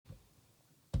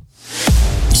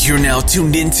You're now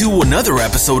tuned into another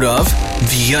episode of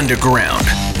The Underground.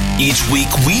 Each week,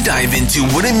 we dive into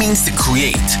what it means to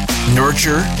create,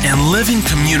 nurture, and live in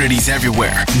communities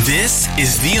everywhere. This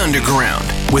is The Underground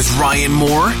with Ryan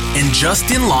Moore and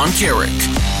Justin Loncarrick.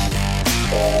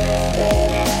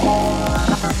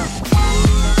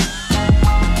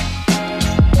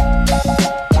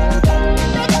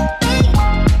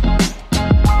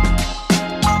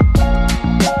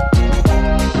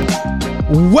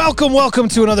 Welcome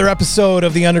to another episode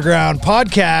of the Underground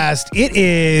Podcast. It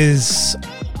is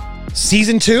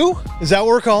season 2. Is that what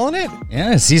we're calling it?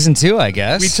 Yeah, season 2, I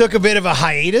guess. We took a bit of a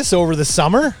hiatus over the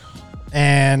summer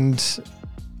and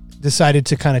decided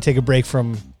to kind of take a break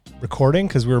from recording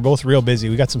because we were both real busy.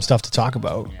 We got some stuff to talk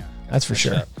about. Yeah, that's for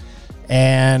sure.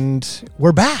 And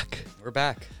we're back.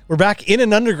 We're back in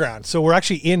an underground. So we're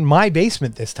actually in my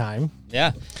basement this time.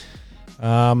 Yeah.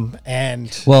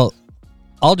 Well,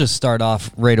 I'll just start off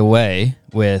right away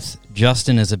with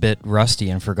Justin is a bit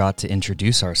rusty and forgot to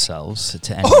introduce ourselves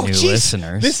to any new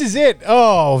listeners. This is it.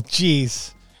 Oh,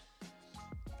 geez.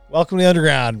 Welcome to the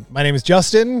Underground. My name is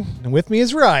Justin, and with me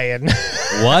is Ryan.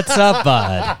 What's up,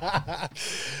 bud?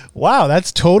 Wow,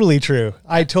 that's totally true.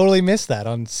 I totally missed that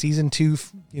on season 2,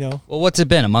 Well, what's it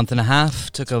been? A month and a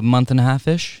half? Took a month and a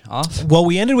half-ish off? Well,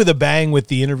 we ended with a bang with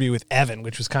the interview with Evan,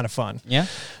 which was kind of fun. Yeah.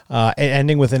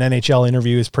 Ending with an NHL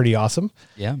interview is pretty awesome.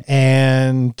 Yeah.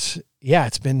 And yeah,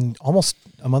 it's been almost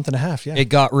a month and a half. Yeah. It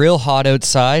got real hot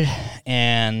outside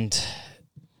and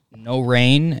no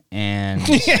rain and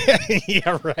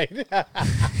yeah, right.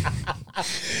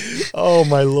 Oh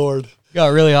my Lord.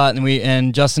 Got really hot,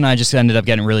 and Justin and I just ended up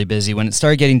getting really busy. When it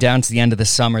started getting down to the end of the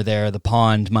summer there, the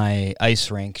pond, my ice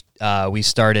rink, we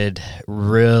started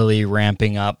really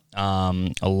ramping up.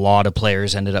 A lot of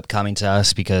players ended up coming to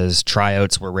us because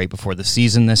tryouts were right before the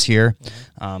season this year.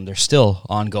 They're still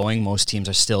ongoing. Most teams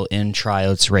are still in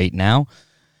tryouts right now.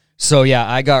 So, yeah,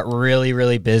 I got really,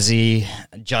 really busy.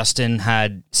 Justin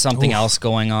had something else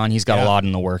going on. He's got a lot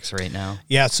in the works right now.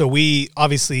 Yeah, so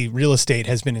obviously, real estate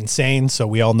has been insane, so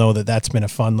we all know that that's been a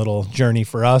fun little journey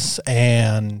for us,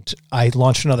 and I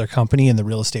launched another company in the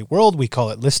real estate world. We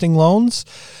call it Listing Loans.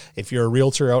 If you're a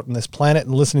realtor out on this planet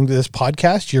and listening to this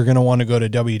podcast, you're going to want to go to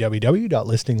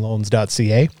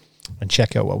www.listingloans.ca and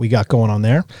check out what we got going on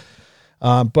there.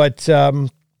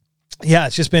 Yeah,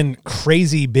 it's just been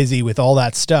crazy busy with all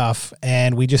that stuff,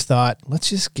 and we just thought,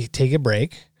 let's just take a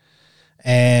break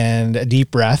and a deep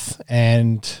breath,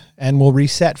 and we'll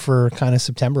reset for kind of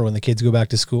September when the kids go back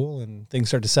to school and things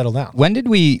start to settle down. When did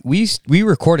we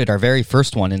recorded our very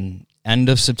first one in end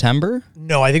of September?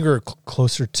 No, I think we were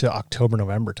closer to October,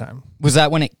 November time. Was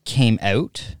that when it came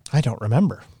out? I don't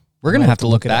remember. We're going to have to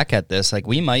look back at this. Like,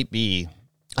 we might be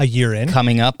a year in,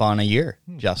 coming up on a year,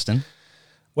 Justin.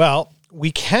 Well, we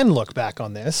can look back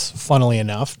on this, funnily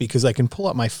enough, because I can pull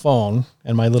up my phone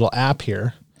and my little app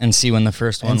here. And see when the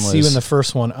first one was. And see when the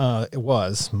first one it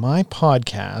was. My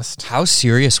podcast. How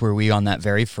serious were we on that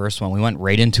very first one? We went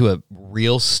right into a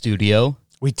real studio.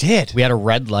 We did. We had a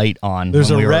red light on. There's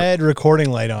a red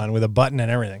recording light on with a button and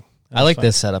everything. I like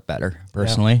this setup better,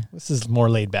 personally. Yeah, this is more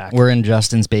laid back. We're in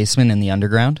Justin's basement in the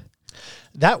underground.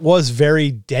 That was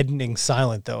very deadening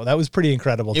silent, though. That was pretty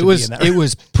incredible to be in that. It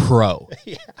was pro.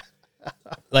 Yeah.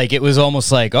 Like, it was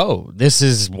almost like, oh, this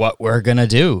is what we're going to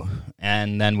do.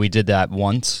 And then we did that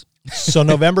once. So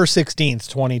November 16th,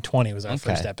 2020 was our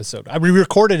first episode. We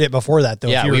recorded it before that, though,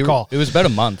 if you recall. It was about a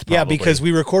month, probably. Yeah, because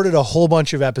we recorded a whole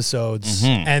bunch of episodes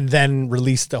and then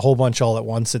released a whole bunch all at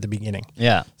once at the beginning.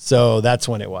 Yeah. So that's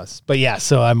when it was. But yeah,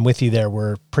 so I'm with you there.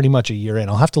 We're pretty much a year in.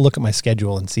 I'll have to look at my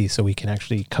schedule and see so we can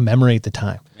actually commemorate the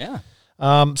time. Yeah.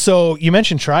 So you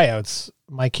mentioned tryouts.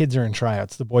 My kids are in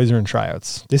tryouts. The boys are in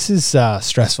tryouts. This is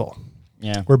stressful.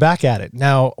 Yeah. We're back at it.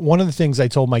 Now, one of the things I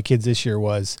told my kids this year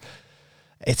was,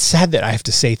 it's sad that I have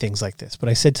to say things like this, but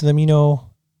I said to them, well,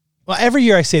 every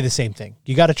year I say the same thing.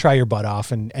 You got to try your butt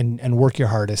off and work your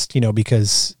hardest,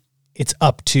 because it's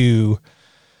up to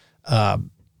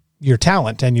your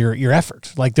talent and your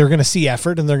effort. Like, they're going to see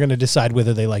effort and they're going to decide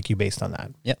whether they like you based on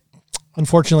that. Yep.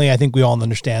 Unfortunately, I think we all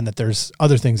understand that there's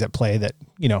other things at play that,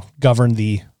 govern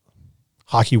the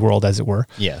hockey world, as it were.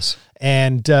 Yes.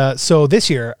 And so this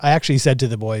year, I actually said to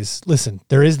the boys, listen,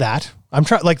 there is that. I'm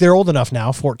trying, like, they're old enough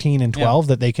now, 14 and 12,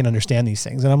 that they can understand these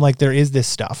things. And I'm like, there is this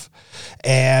stuff.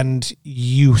 And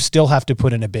you still have to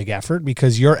put in a big effort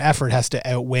because your effort has to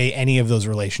outweigh any of those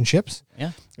relationships.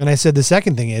 Yeah. And I said, the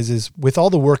second thing is with all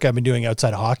the work I've been doing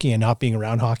outside of hockey and not being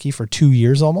around hockey for 2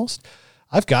 years almost,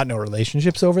 I've got no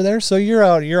relationships over there. So you're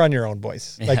on your own,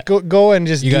 boys. Yeah. Like, go and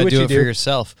just do what you do. You got to do it for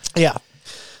yourself. Yeah.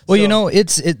 Well,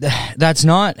 so, that's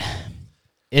not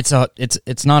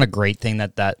it's not a great thing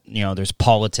that there's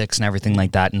politics and everything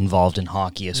like that involved in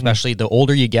hockey, especially the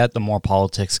older you get, the more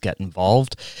politics get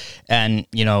involved. And,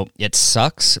 it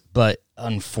sucks, but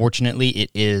unfortunately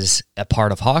it is a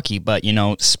part of hockey. But,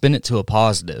 spin it to a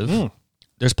positive.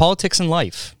 There's politics in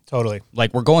life. Totally.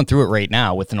 Like, we're going through it right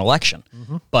now with an election,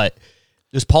 but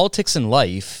there's politics in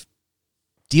life.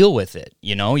 Deal with it.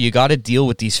 You got to deal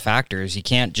with these factors. You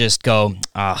can't just go,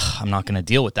 I'm not going to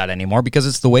deal with that anymore, because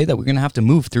it's the way that we're going to have to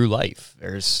move through life.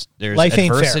 There's life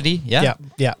adversity. Ain't fair.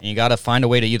 Yeah. And you got to find a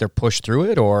way to either push through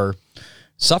it or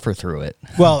suffer through it.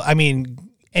 Well, I mean,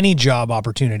 any job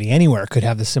opportunity anywhere could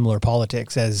have the similar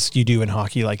politics as you do in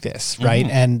hockey like this, right?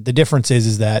 And the difference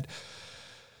is that,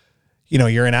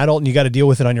 you're an adult and you got to deal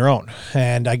with it on your own.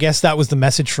 And I guess that was the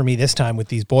message for me this time with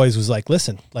these boys, was like,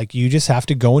 listen, like, you just have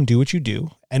to go and do what you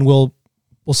do, and we'll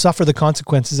suffer the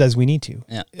consequences as we need to.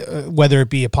 Yeah. Whether it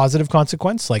be a positive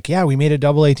consequence, like, yeah, we made a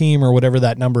AA team or whatever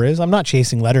that number is. I'm not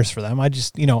chasing letters for them. I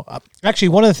just, actually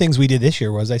one of the things we did this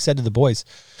year was I said to the boys,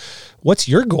 what's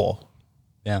your goal?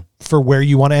 Yeah. For where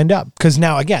you want to end up. Because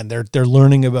now, again, they're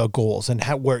learning about goals and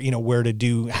how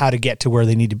to get to where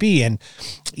they need to be. And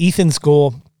Ethan's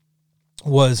goal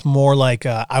was more like,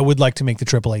 I would like to make the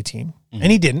AAA team.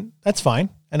 And he didn't. That's fine.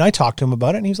 And I talked to him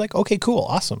about it, and he was like, okay, cool.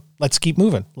 Awesome. Let's keep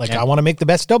moving. Like, I want to make the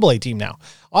best AA team now.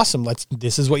 Awesome.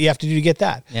 This is what you have to do to get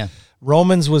that. Yeah.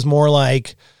 Roman's was more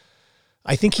like,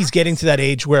 I think he's getting to that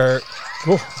age where,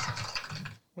 I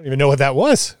don't even know what that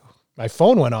was. My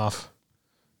phone went off.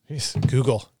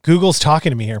 Jeez, Google's talking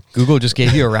to me here. Google just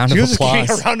gave you a round of applause. Just gave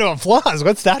me a round of applause.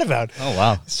 What's that about? Oh,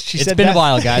 wow. It's been a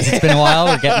while, guys. It's been a while.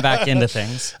 We're getting back into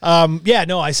things.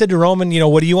 I said to Roman,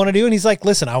 what do you want to do? And he's like,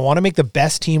 listen, I want to make the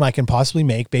best team I can possibly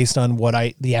make based on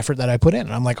the effort that I put in.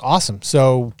 And I'm like, awesome.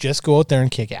 So just go out there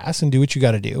and kick ass and do what you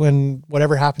got to do. And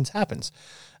whatever happens, happens.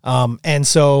 And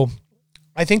so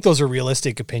I think those are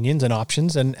realistic opinions and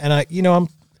options. And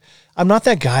I'm not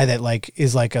that guy that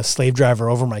is like a slave driver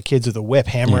over my kids with a whip,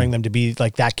 hammering them to be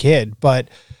like that kid. But,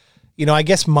 I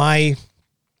guess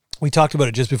we talked about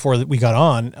it just before we got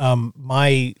on.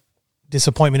 My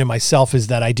disappointment in myself is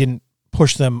that I didn't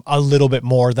push them a little bit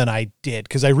more than I did,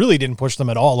 because I really didn't push them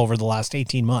at all over the last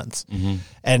 18 months.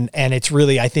 And it's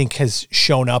really, I think, has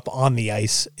shown up on the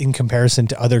ice in comparison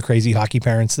to other crazy hockey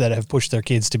parents that have pushed their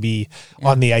kids to be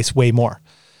on the ice way more.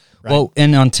 Right. Well,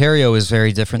 and Ontario is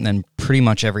very different than pretty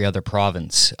much every other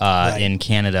province in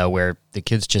Canada, where the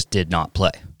kids just did not play.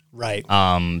 Right.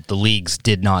 The leagues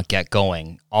did not get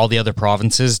going. All the other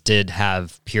provinces did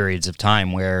have periods of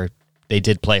time where they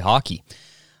did play hockey.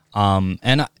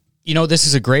 And, this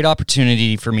is a great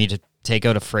opportunity for me to take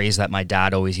out a phrase that my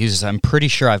dad always uses. I'm pretty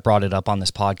sure I've brought it up on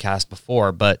this podcast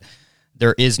before, but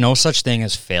there is no such thing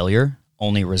as failure,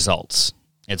 only results.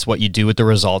 It's what you do with the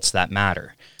results that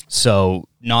matter. So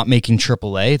not making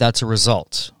AAA, that's a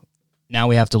result. Now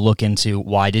we have to look into,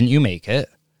 why didn't you make it?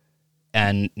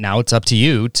 And now it's up to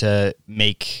you to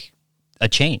make a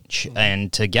change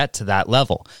and to get to that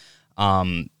level.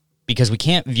 Because we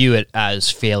can't view it as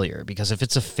failure, because if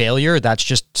it's a failure, that's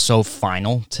just so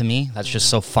final to me. That's just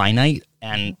so finite.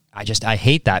 And I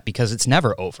hate that, because it's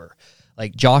never over.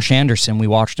 Like Josh Anderson, we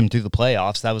watched him through the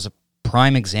playoffs. That was a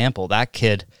prime example. That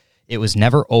kid, it was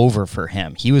never over for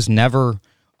him. He was never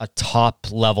a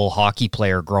top level hockey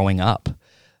player growing up.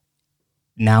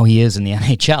 Now he is in the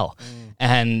NHL.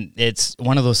 And it's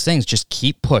one of those things, just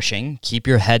keep pushing, keep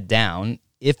your head down.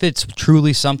 If it's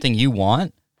truly something you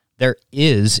want, there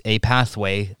is a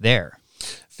pathway there.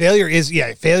 Failure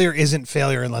isn't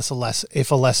failure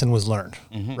if a lesson was learned,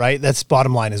 right? That's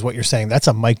bottom line, is what you're saying. That's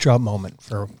a mic drop moment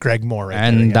for Greg Moore.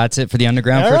 And that's it for the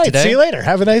Underground All for right, today. See you later.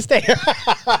 Have a nice day.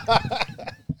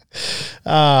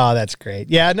 Oh, that's great.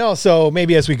 Yeah, no, so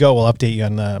maybe as we go, we'll update you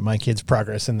on my kids'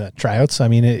 progress in the tryouts. I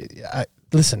mean,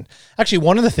 listen, actually,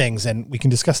 one of the things, and we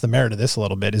can discuss the merit of this a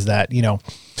little bit, is that,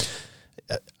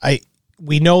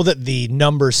 we know that the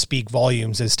numbers speak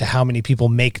volumes as to how many people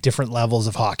make different levels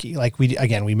of hockey. Like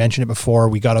we mentioned it before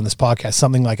we got on this podcast,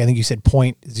 something like, I think you said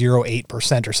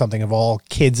 0.08% or something of all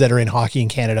kids that are in hockey in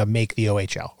Canada make the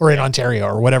OHL, or in Ontario,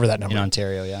 or whatever that number is. In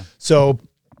Ontario, yeah. So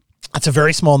that's a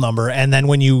very small number. And then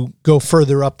when you go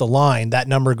further up the line, that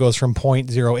number goes from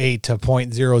 0.08 to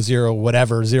 0.00,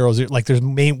 whatever, 00. Like there's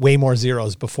way more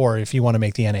zeros before if you want to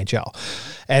make the NHL.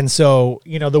 And so,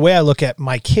 the way I look at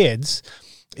my kids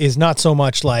is not so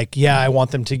much like, I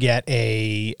want them to get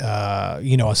a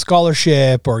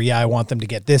scholarship, or I want them to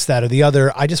get this, that, or the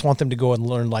other. I just want them to go and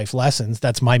learn life lessons.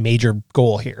 That's my major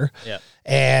goal here. Yeah.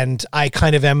 And I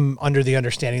kind of am under the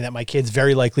understanding that my kids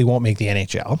very likely won't make the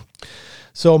NHL.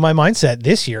 So my mindset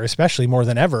this year, especially more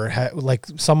than ever, one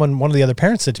of the other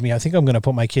parents said to me, I think I'm going to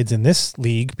put my kids in this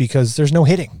league because there's no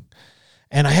hitting.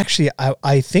 And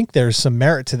I think there's some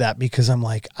merit to that, because I'm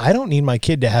like, I don't need my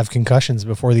kid to have concussions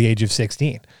before the age of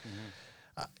 16.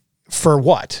 For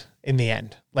what in the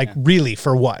end? Really,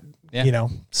 for what? Yeah.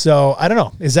 So I don't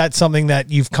know. Is that something that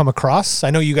you've come across? I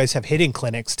know you guys have hitting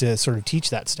clinics to sort of teach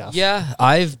that stuff. Yeah,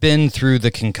 I've been through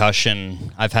the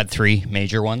concussion. I've had 3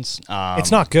 major ones.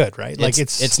 It's not good, right?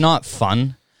 It's not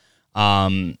fun.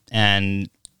 And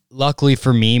luckily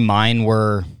for me, mine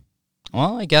were,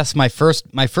 well, I guess my first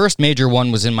major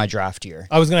one was in my draft year.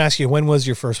 I was going to ask you, when was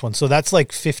your first one? So that's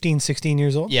 15, 16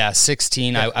 years old? Yeah,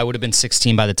 16. Yeah. I would have been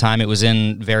 16 by the time. It was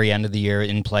in very end of the year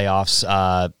in playoffs.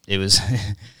 It was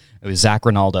it was Zach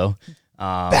Ronaldo.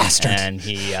 Bastard. And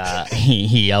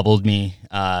he elbowed me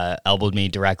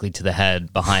directly to the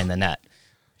head behind the net.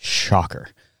 Shocker.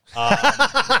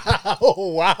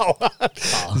 Oh, wow.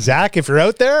 Zach, if you're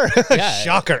out there,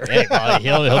 shocker. Hey,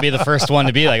 he'll be the first one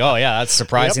to be like, oh, yeah, that's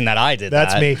surprising that I did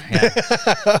that's that.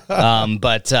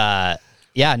 That's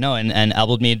me. And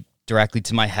elbowed me directly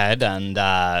to my head, and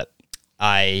I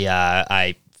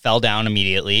fell down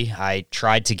immediately. I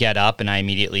tried to get up, and I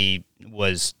immediately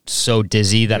was so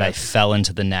dizzy that I fell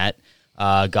into the net,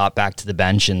 got back to the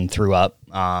bench and threw up.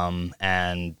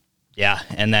 And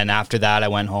then after that, I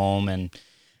went home, and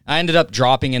I ended up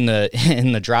dropping in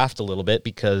the draft a little bit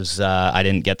because I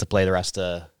didn't get to play the rest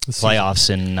of the playoffs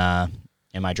in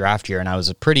my draft year, and I was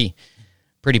a pretty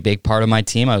big part of my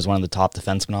team. I was one of the top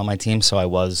defensemen on my team, so I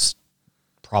was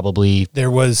probably,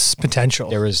 there was potential.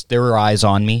 There were eyes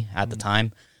on me at the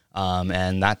time,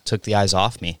 and that took the eyes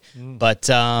off me. But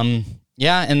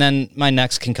and then my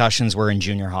next concussions were in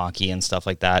junior hockey and stuff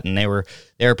like that, and they were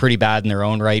pretty bad in their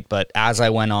own right. But as I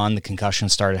went on, the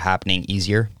concussions started happening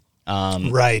easier.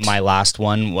 Right. My last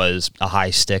one was a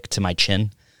high stick to my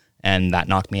chin, and that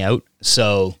knocked me out.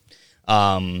 So,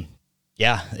 it's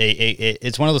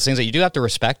one of those things that you do have to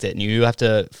respect it, and you have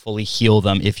to fully heal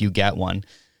them if you get one.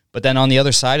 But then on the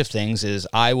other side of things is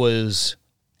I was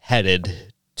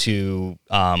headed to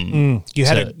you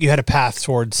had a path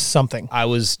towards something. I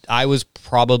was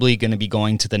probably going to be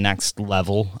going to the next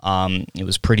level. It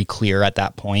was pretty clear at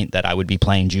that point that I would be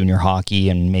playing junior hockey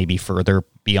and maybe further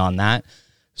beyond that.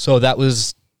 So that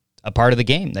was a part of the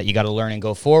game that you got to learn and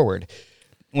go forward.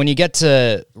 When you get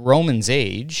to Roman's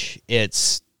age,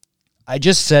 I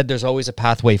just said there's always a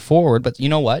pathway forward, but you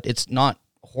know what? It's not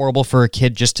horrible for a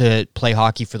kid just to play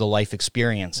hockey for the life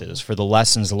experiences, for the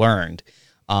lessons learned.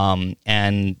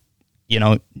 And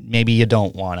maybe you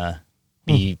don't want to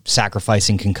be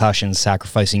sacrificing concussions,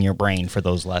 sacrificing your brain for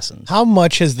those lessons. How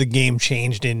much has the game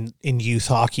changed in youth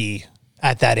hockey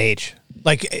at that age?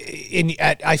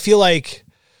 I feel like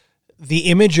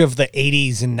the image of the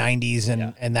 80s and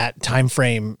 90s and that time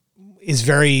frame is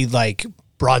very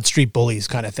Broad Street Bullies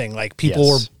kind of thing. People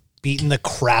were beating the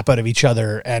crap out of each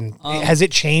other. And has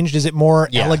it changed? Is it more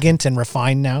elegant and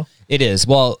refined now? It is.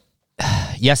 Well,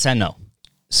 yes and no.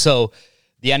 So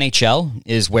the NHL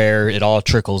is where it all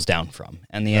trickles down from.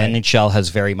 And the NHL has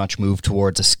very much moved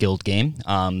towards a skilled game.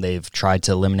 They've tried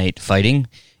to eliminate fighting.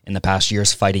 In the past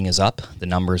years, fighting is up. The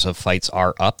numbers of fights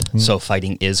are up. So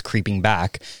fighting is creeping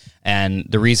back. And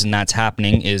the reason that's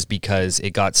happening is because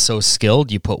it got so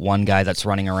skilled. You put one guy that's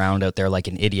running around out there like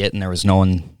an idiot, and there was no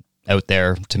one out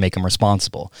there to make him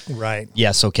responsible. Right.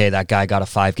 Yes, okay, that guy got a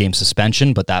 5-game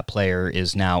suspension, but that player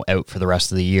is now out for the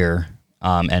rest of the year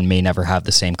and may never have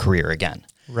the same career again.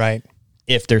 Right.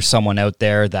 If there's someone out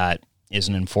there that is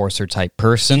an enforcer type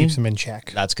person, keeps him in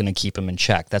check. That's going to keep him in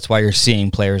check. That's why you're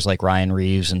seeing players like Ryan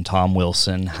Reeves and Tom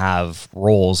Wilson have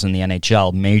roles in the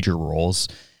NHL, major roles,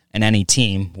 and any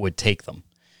team would take them.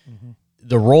 Mm-hmm.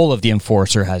 The role of the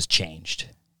enforcer has changed.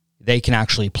 They can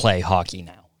actually play hockey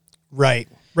now. Right.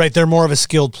 Right. They're more of a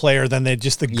skilled player than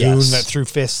just the goon that threw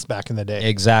fists back in the day.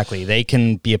 Exactly. They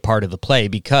can be a part of the play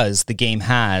because the game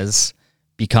has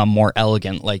become more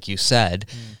elegant, like you said,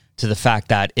 to the fact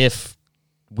that if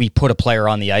we put a player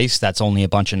on the ice that's only a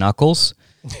bunch of knuckles,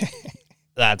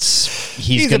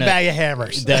 he's a bag of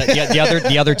hammers.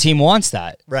 The other team wants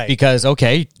that, right? Because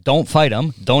don't fight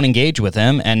him, don't engage with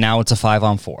him, and now it's a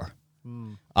 5-on-4.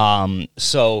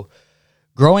 So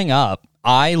growing up,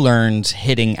 I learned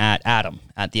hitting at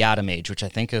the Atom age, which I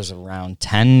think is around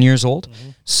 10 years old. Mm-hmm.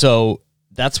 So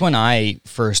that's when I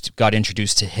first got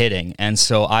introduced to hitting. And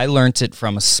so I learned it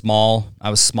from I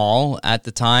was small at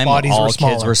the time. Bodies All were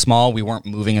smaller. kids were small. We weren't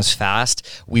moving as fast.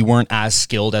 We weren't as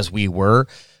skilled as we were.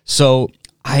 So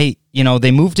they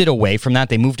moved it away from that.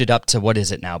 They moved it up to, what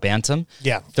is it now, Bantam?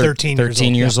 Yeah,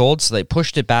 13 years old. So they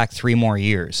pushed it back 3 more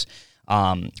years.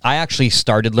 I actually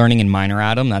started learning in minor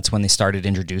atom. That's when they started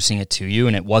introducing it to you,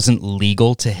 and it wasn't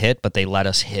legal to hit, but they let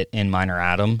us hit in minor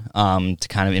atom to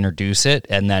kind of introduce it.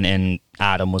 And then in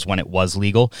atom was when it was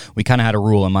legal. We kind of had a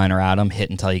rule in minor atom: hit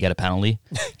until you get a penalty,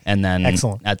 and then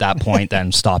at that point,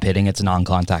 then stop hitting. It's a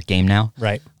non-contact game now,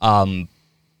 Right.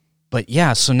 But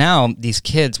yeah, so now these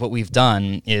kids, what we've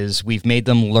done is we've made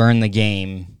them learn the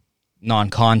game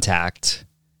non-contact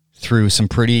through some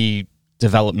pretty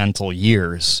developmental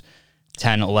years.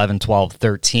 10, 11, 12,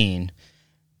 13,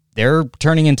 they're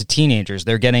turning into teenagers.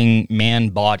 They're getting man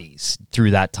bodies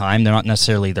through that time. They're not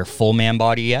necessarily their full man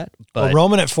body yet. But Well,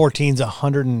 Roman at 14 is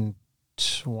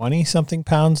 120 something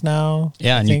pounds now.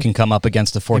 yeah, I and think. you can come up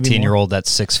against a 14-year-old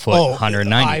that's 6 foot,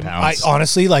 190 pounds. I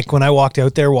honestly, like when I walked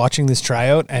out there watching this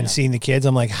tryout and seeing the kids,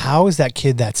 I'm like, how is that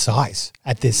kid that size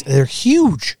at this? They're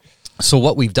huge. So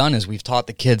what we've done is we've taught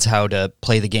the kids how to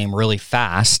play the game really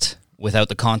fast without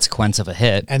the consequence of a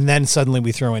hit. And then suddenly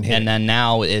we throw in hit. And then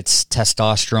now it's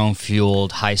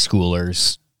testosterone-fueled high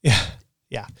schoolers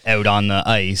Yeah. out on the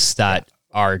ice that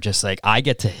are just like, I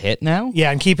get to hit now? Yeah,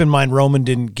 and keep in mind, Roman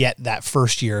didn't get that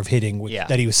first year of hitting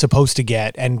that he was supposed to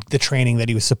get, and the training that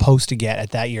he was supposed to get at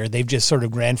that year. They've just sort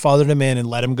of grandfathered him in and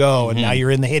let him go, and now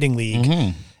you're in the hitting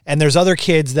league. And there's other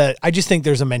kids that I just think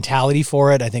there's a mentality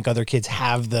for it. I think other kids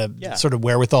have the sort of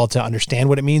wherewithal to understand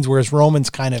what it means, whereas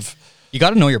Roman's kind of... You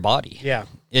got to know your body. Yeah.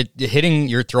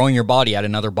 You're throwing your body at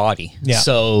another body. Yeah.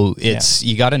 So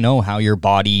you got to know how your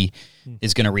body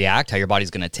is going to react, how your body's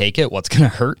going to take it, what's going to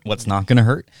hurt, what's not going to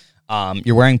hurt.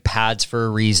 You're wearing pads for a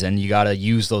reason. You got to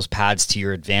use those pads to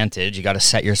your advantage. You got to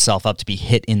set yourself up to be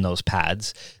hit in those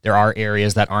pads. There are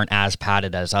areas that aren't as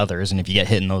padded as others, and if you get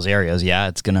hit in those areas,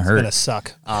 it's going to hurt. It's going to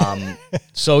suck.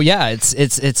 So yeah,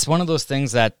 it's one of those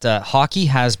things that hockey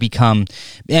has become,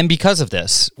 and because of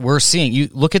this, we're seeing. You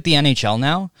look at the NHL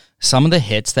now. Some of the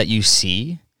hits that you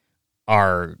see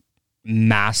are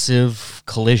massive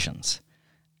collisions,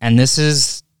 and this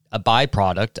is a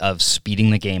byproduct of speeding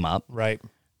the game up. Right.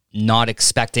 Not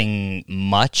expecting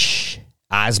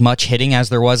as much hitting as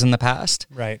there was in the past.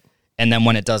 Right. And then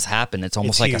when it does happen, it's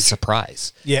almost It's like huge. a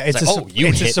surprise. Yeah, it's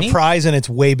it's a surprise, and it's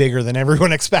way bigger than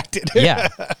everyone expected. Yeah.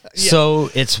 So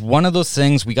it's one of those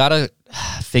things we got to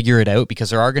figure it out because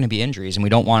there are going to be injuries, and we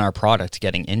don't want our product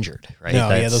getting injured, right? No,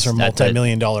 those are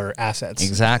multi-million-dollar assets.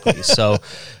 Exactly. So,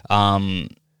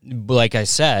 like I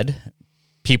said,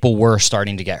 people were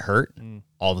starting to get hurt.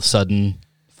 All of a sudden,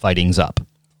 fighting's up.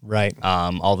 Right.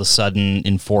 All of a sudden,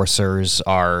 enforcers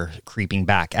are creeping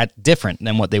back at different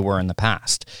than what they were in the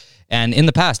past. And in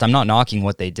the past, I'm not knocking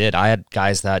what they did. I had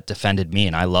guys that defended me,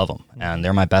 and I love them, and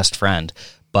they're my best friend.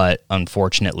 But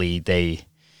unfortunately,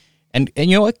 and you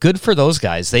know what? Good for those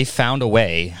guys. They found a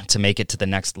way to make it to the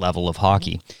next level of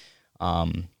hockey.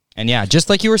 And yeah, just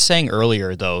like you were saying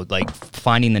earlier, though, like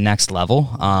finding the next level.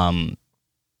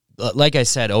 Like I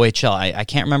said, OHL. I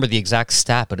can't remember the exact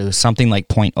stat, but it was something like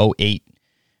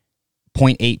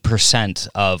 0.8%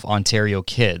 of Ontario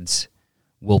kids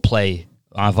will play,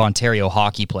 of Ontario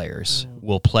hockey players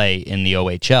will play in the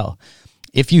OHL.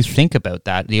 If you think about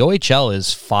that, the OHL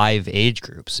is 5 age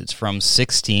groups. It's from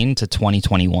 16 to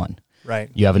 2021.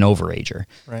 Right. You have an overager.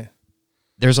 Right.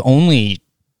 There's only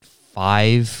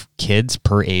 5 kids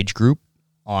per age group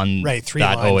on that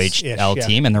OHL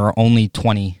team, and there are only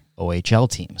 20 OHL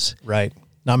teams. Right.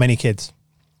 Not many kids.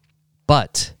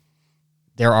 But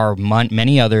there are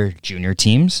many other junior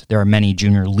teams. There are many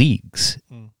junior leagues.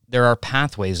 There are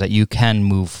pathways that you can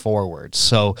move forward.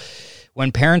 So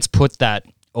when parents put that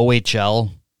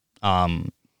OHL,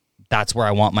 that's where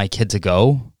I want my kid to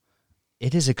go,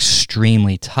 it is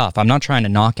extremely tough. I'm not trying to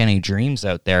knock any dreams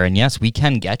out there. And yes, we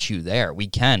can get you there. We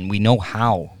know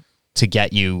how to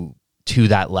get you to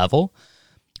that level.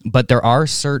 But there are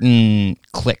certain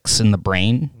clicks in the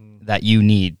brain that you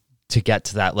need to get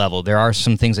to that level. There are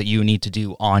some things that you need to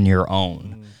do on your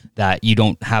own that you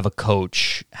don't have a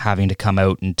coach having to come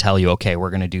out and tell you, okay, we're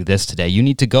going to do this today. You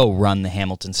need to go run the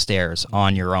Hamilton Stairs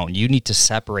on your own. You need to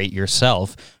separate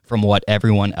yourself from what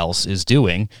everyone else is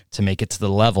doing to make it to the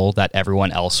level that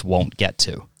everyone else won't get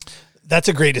to. That's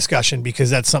a great discussion because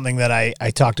that's something that I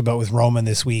talked about with Roman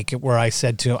this week where I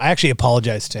said to him, I actually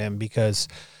apologized to him because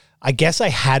I guess I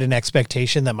had an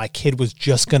expectation that my kid was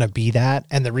just going to be that.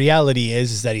 And the reality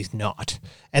is that he's not.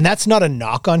 And that's not a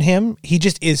knock on him. He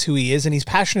just is who he is. And he's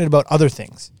passionate about other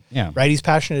things. Yeah. Right. He's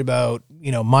passionate about,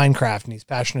 Minecraft, and he's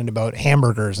passionate about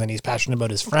hamburgers, and he's passionate about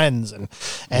his friends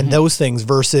and those things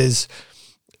versus,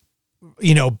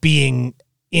 being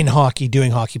in hockey,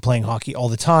 doing hockey, playing hockey all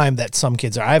the time that some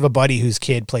kids are. I have a buddy whose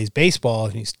kid plays baseball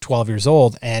and he's 12 years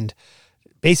old and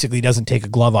basically doesn't take a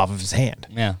glove off of his hand.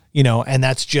 Yeah. And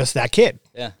that's just that kid.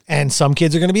 Yeah. And some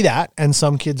kids are going to be that, and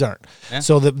some kids aren't. Yeah.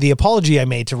 So the apology I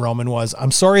made to Roman was,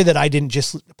 I'm sorry that I didn't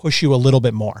just push you a little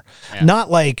bit more. Yeah.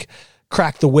 Not like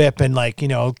crack the whip and like,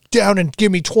 down and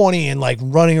give me 20 and like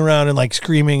running around and like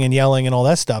screaming and yelling and all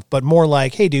that stuff, but more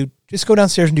like, hey dude, just go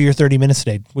downstairs and do your 30 minutes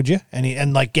today, would you?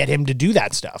 And like get him to do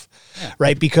that stuff,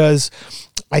 right? Because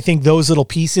I think those little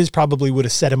pieces probably would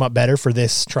have set him up better for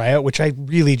this tryout, which I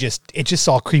really it just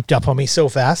all creeped up on me so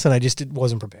fast and I just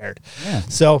wasn't prepared. Yeah.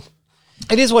 So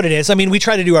it is what it is. I mean, we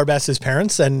try to do our best as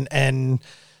parents and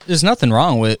there's nothing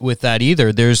wrong with that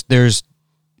either. There's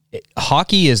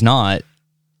hockey is not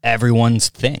everyone's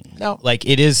thing. No. Like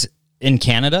it is in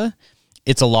Canada,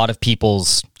 it's a lot of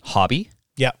people's hobby.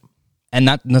 Yeah. And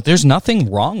there's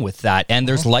nothing wrong with that. And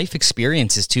there's life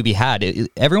experiences to be had.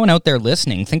 Everyone out there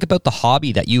listening, think about the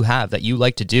hobby that you have, that you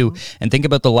like to do, and think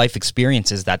about the life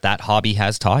experiences that hobby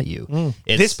has taught you.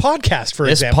 This podcast, for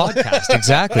example. This podcast,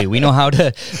 exactly. We know how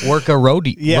to work a road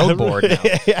board now,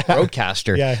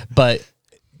 roadcaster. Yeah. But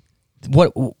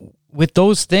with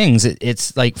those things,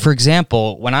 it's like, for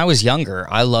example, when I was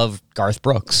younger, I loved Garth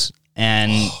Brooks.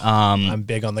 And I'm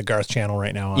big on the Garth channel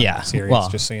right now. On series,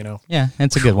 just so you know. Yeah,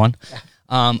 it's a good one.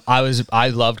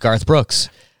 I loved Garth Brooks.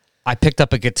 I picked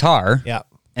up a guitar. Yeah.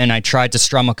 And I tried to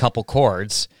strum a couple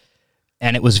chords,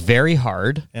 and it was very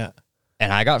hard. Yeah.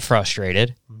 And I got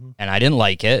frustrated, and I didn't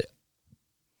like it.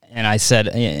 And I said,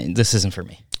 "This isn't for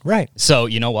me." Right. So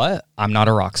you know what? I'm not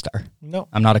a rock star. No.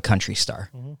 I'm not a country star.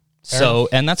 So,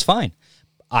 and that's fine.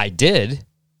 I did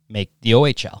make the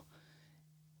OHL.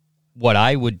 What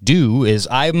I would do is,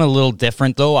 I'm a little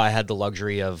different though. I had the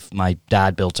luxury of my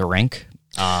dad built a rink.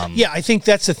 I think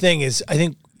that's the thing is, I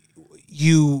think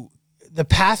the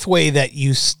pathway that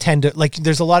you tend to, like,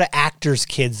 there's a lot of actors'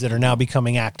 kids that are now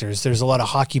becoming actors. There's a lot of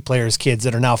hockey players' kids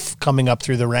that are now coming up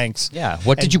through the ranks. Yeah.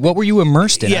 What were you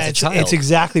immersed in as a child? It's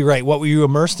exactly right. What were you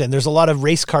immersed in? There's a lot of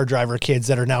race car driver kids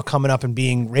that are now coming up and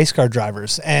being race car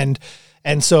drivers. And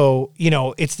so,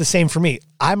 it's the same for me.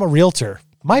 I'm a realtor.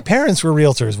 My parents were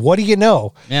realtors. What do you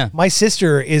know? Yeah. My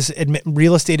sister is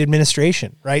real estate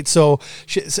administration, right? So,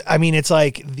 it's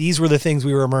like these were the things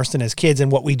we were immersed in as kids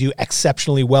and what we do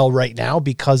exceptionally well right now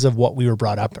because of what we were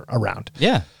brought up around.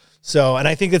 Yeah. So, and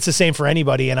I think it's the same for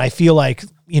anybody. And I feel like,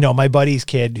 my buddy's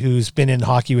kid who's been in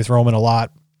hockey with Roman a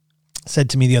lot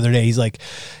said to me the other day, he's like,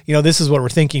 this is what we're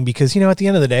thinking because, at the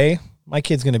end of the day, my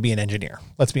kid's going to be an engineer.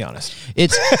 Let's be honest.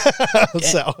 It's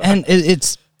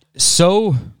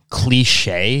so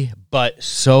cliche, but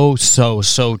so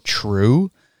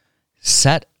true.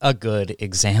 Set a good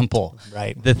example.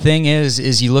 Right. The thing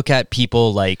is you look at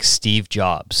people like Steve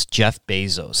Jobs, Jeff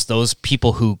Bezos, those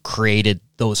people who created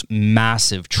those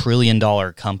massive $1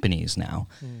 trillion companies now.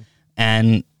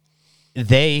 And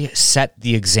they set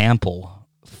the example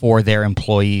for their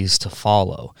employees to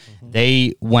follow.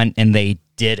 They went and they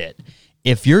did it.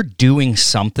 If you're doing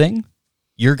something,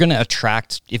 you're going to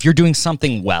attract, if you're doing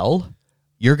something well,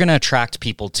 you're going to attract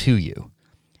people to you,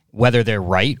 whether they're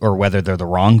right or whether they're the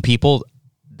wrong people.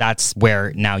 That's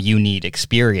where now you need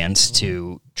experience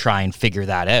to try and figure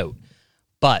that out.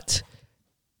 But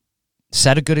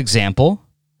set a good example,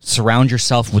 surround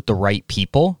yourself with the right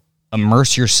people,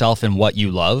 immerse yourself in what you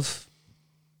love,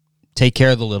 take care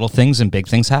of the little things and big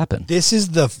things happen. This is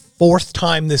the 4th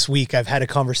time this week I've had a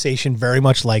conversation very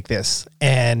much like this.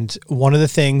 And one of the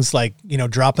things, like,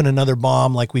 dropping another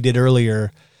bomb like we did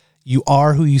earlier, you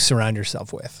are who you surround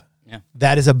yourself with. Yeah.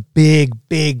 That is a big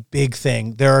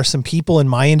thing. There are some people in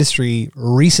my industry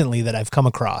recently that I've come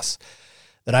across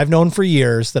that I've known for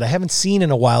years that I haven't seen in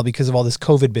a while because of all this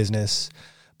COVID business,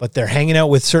 but they're hanging out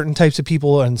with certain types of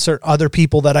people and certain other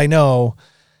people that I know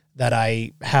that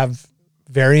I have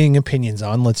varying opinions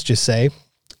on, let's just say.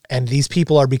 And these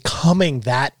people are becoming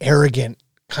that arrogant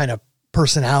kind of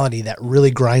personality that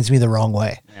really grinds me the wrong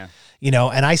way. Yeah.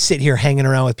 And I sit here hanging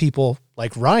around with people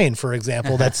like Ryan, for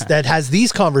example, that has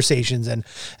these conversations, and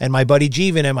my buddy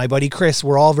Jeevan and my buddy Chris,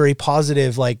 we're all very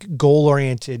positive, like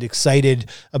goal-oriented, excited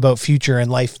about future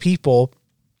and life people.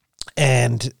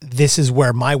 And this is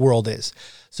where my world is.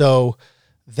 So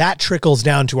that trickles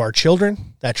down to our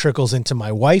children. That trickles into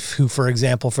my wife, who, for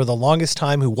example, for the longest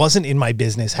time, who wasn't in my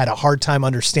business, had a hard time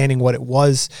understanding what it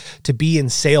was to be in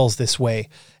sales this way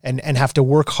and have to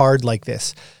work hard like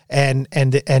this. And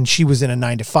she was in a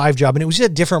 9-to-5 job, and it was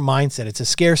just a different mindset. It's a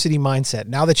scarcity mindset.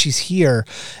 Now that she's here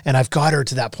and I've got her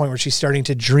to that point where she's starting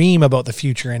to dream about the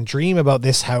future and dream about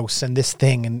this house and this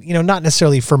thing, and, not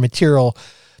necessarily for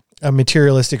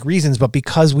materialistic reasons, but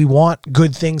because we want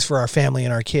good things for our family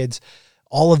and our kids,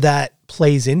 all of that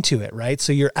plays into it, right?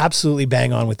 So you're absolutely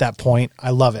bang on with that point. I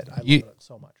love it. I love it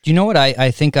so much. Do you know what I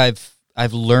think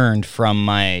I've learned from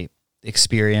my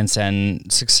experience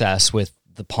and success with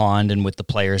the pond and with the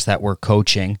players that we're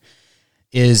coaching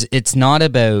is it's not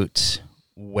about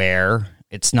where,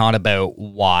 it's not about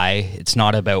why, it's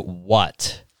not about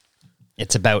what,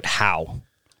 it's about how.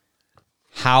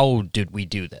 How did we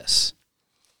do this?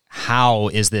 How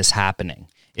is this happening?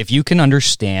 If you can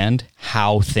understand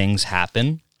how things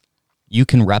happen, you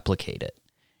can replicate it.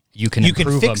 You can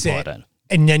improve fix upon it, it.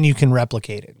 and then you can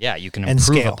replicate it. Yeah, you can And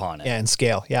improve scale. upon it. Yeah, and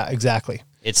scale. Yeah, exactly.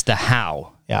 It's the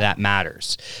how Yeah. that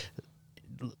matters.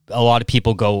 A lot of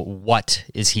people go, what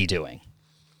is he doing?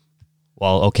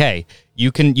 Well, okay,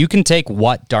 you can take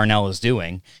what Darnell is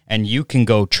doing and you can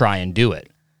go try and do it.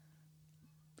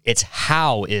 It's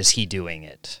how is he doing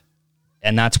it?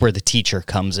 And that's where the teacher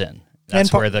comes in.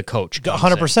 That's where the coach comes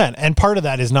 100%. And part of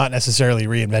that is not necessarily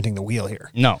reinventing the wheel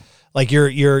here. in. No. Like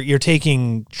you're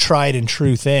taking tried and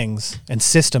true things and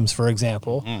systems, for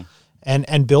example,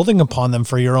 and building upon them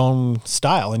for your own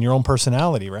style and your own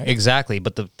personality, right? Exactly.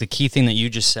 But the key thing that you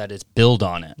just said is build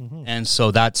on it. And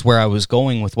so that's where I was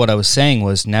going with what I was saying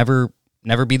was never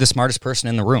be the smartest person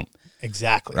in the room.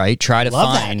 Exactly. Right? Try to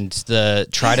Love find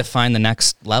the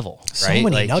next level. So right?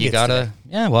 many Like nuggets you gotta today.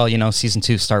 yeah, well, season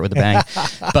 2 start with a bang.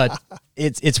 But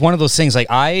it's one of those things like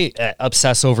I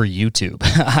obsess over YouTube.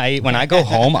 When I go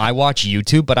home, I watch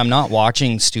YouTube, but I'm not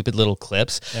watching stupid little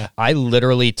clips. Yeah. I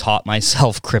literally taught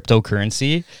myself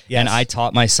cryptocurrency and I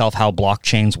taught myself how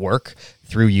blockchains work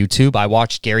through YouTube. I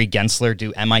watched Gary Gensler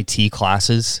do MIT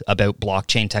classes about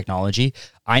blockchain technology.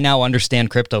 I now understand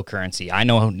cryptocurrency. I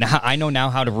know now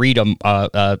how to read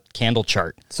a candle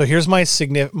chart. So here's my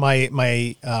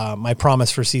my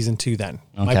promise for season 2 then.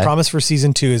 My Okay. promise for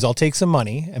season 2 is I'll take some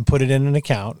money and put it in an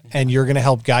account, and you're going to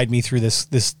help guide me through this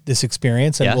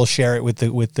experience, and Yeah. we'll share it with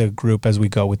the group as we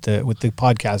go, with the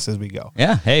podcast as we go.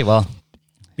 Yeah. Hey, well,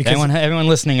 Because everyone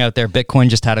listening out there, Bitcoin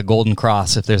just had a golden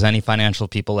cross. If there's any financial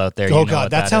people out there, you know God,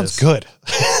 what that sounds is. good.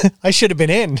 I should have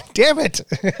been in. Damn it.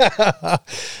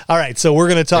 All right, so we're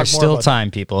going to talk There's more still about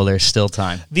time, people. There's still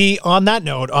time. on that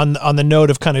note, on the note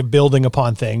of kind of building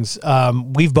upon things,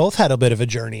 we've both had a bit of a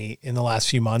journey in the last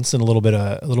few months and a little bit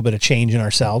of change in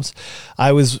ourselves.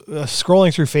 I was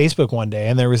scrolling through Facebook one day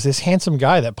and there was this handsome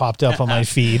guy that popped up on my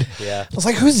feed. Yeah. I was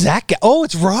like, who's that guy? Oh,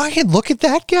 it's Ryan. Look at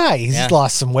that guy. He's Yeah.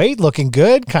 lost some weight, looking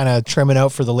good, kind of trimming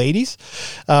out for the ladies.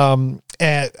 And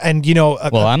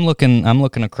Well, I'm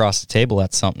looking across the table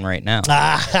at something right now.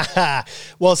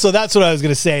 well, so that's what I was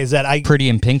going to say is that Pretty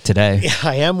in pink today.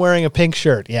 I am wearing a pink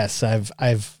shirt. Yes,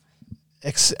 I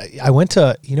went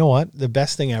to, you know what? The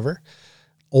best thing ever.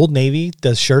 Old Navy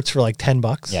does shirts for like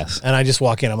 $10. Yes. And I just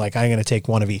walk in. I'm like, I'm going to take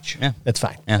one of each. Yeah. That's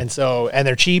fine. Yeah. And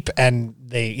they're cheap and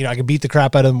they, I can beat the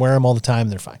crap out of them, wear them all the time.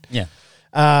 They're fine. Yeah.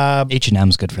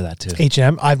 H&M's good for that too.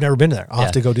 H&M. I've never been there. I'll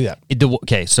have to go do that.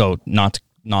 Okay, so not to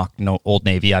knock Old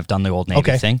Navy. I've done the Old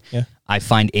Navy thing. Yeah. I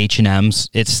find H&M's,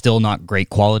 it's still not great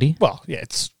quality, Well, yeah,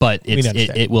 but we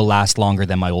understand. it will last longer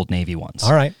than my Old Navy ones.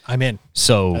 all right. I'm in.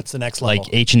 So That's the next level.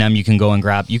 Like H&M, you can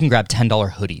grab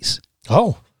 $10 hoodies.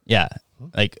 Oh, Yeah.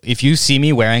 Like if you see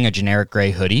me wearing a generic gray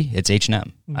hoodie, it's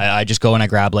H&M. I just go and I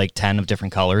grab like 10 of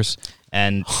different colors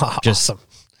and just awesome.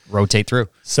 rotate through.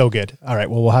 So good. All right.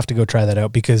 Well, we'll have to go try that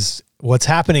out because what's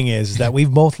happening is that we've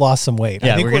both lost some weight.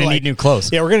 Yeah, we're going to need new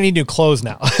clothes. Yeah, we're going to need new clothes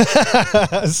now.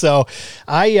 So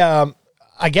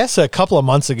I guess a couple of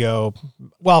months ago,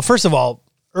 well, first of all,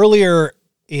 earlier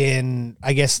in,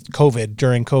 I guess,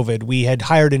 during COVID, we had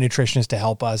hired a nutritionist to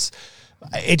help us.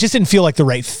 It just didn't feel like the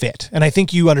right fit. And I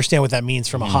think you understand what that means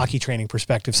from a hockey training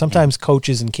perspective. Sometimes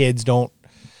coaches and kids don't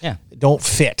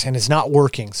fit and it's not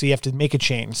working. So you have to make a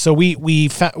change. So we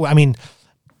found,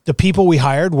 the people we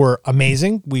hired were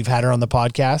amazing. We've had her on the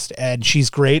podcast and she's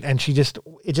great. And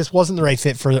it just wasn't the right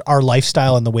fit for our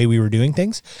lifestyle and the way we were doing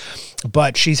things,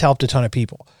 but she's helped a ton of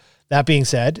people. That being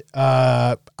said,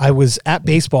 I was at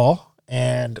baseball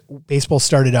and baseball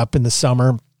started up in the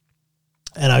summer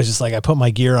and I was just like, I put my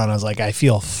gear on. I was like, I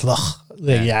feel,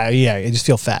 yeah, I just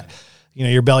feel fat.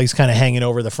 Your belly's kind of hanging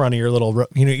over the front of your little,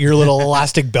 your little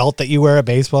elastic belt that you wear at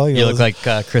baseball. You look like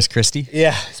Chris Christie.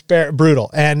 Yeah, it's brutal.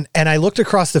 And I looked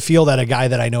across the field at a guy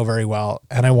that I know very well,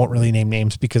 and I won't really name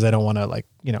names because I don't want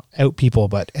to out people,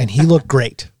 and he looked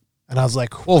great. And I was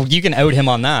like, well, you can out him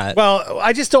on that. Well,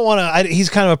 I just don't want to. He's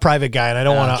kind of a private guy, and I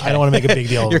don't want to. I don't want to make a big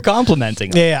deal. You're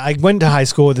complimenting him. Yeah, I went to high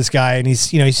school with this guy, and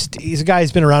he's a guy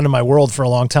who's been around in my world for a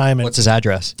long time. And what's his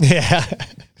address? Yeah,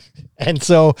 and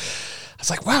so I was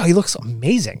like, wow, he looks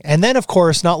amazing. And then, of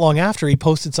course, not long after, he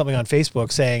posted something on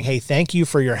Facebook saying, hey, thank you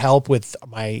for your help with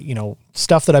my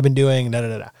stuff that I've been doing.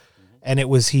 And it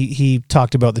was he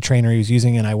talked about the trainer he was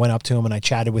using, and I went up to him and I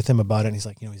chatted with him about it. And he's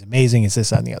like, he's amazing. It's this,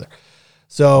 that, and the other.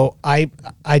 So I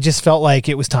just felt like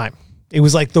it was time. It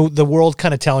was like the world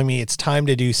kind of telling me it's time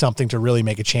to do something to really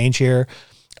make a change here.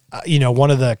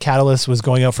 One of the catalysts was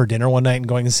going out for dinner one night and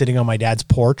going and sitting on my dad's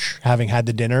porch, having had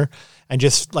the dinner, and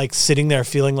just like sitting there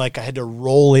feeling like I had to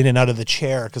roll in and out of the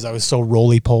chair because I was so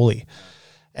roly-poly.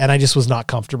 And I just was not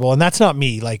comfortable. And that's not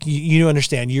me. Like, you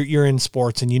understand, you're in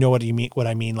sports and you know what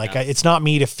I mean. Like, it's not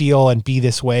me to feel and be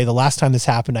this way. The last time this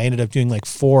happened, I ended up doing like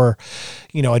 4,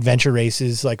 adventure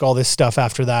races, like all this stuff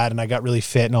after that. And I got really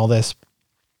fit and all this.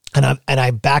 And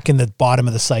I'm back in the bottom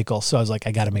of the cycle. So I was like,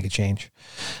 I got to make a change.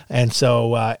 And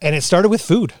so, and it started with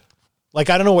food. Like,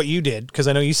 I don't know what you did, because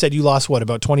I know you said you lost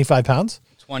about 25 pounds?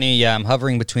 20, yeah. I'm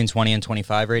hovering between 20 and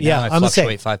 25 right now. I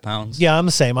fluctuate 5 pounds. Yeah, I'm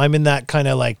the same. I'm in that kind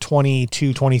of like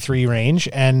 22, 23 range.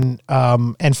 And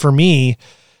for me,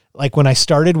 like when I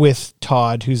started with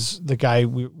Todd, who's the guy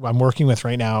I'm working with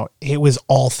right now, it was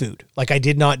all food. Like I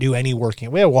did not do any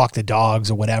working. We had to walk the dogs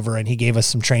or whatever, and he gave us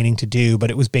some training to do,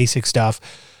 but it was basic stuff.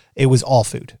 It was all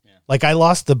food. Yeah. Like I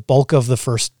lost the bulk of the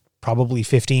first probably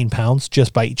 15 pounds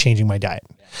just by changing my diet.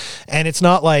 Yeah. And it's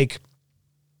not like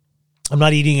I'm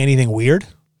not eating anything weird.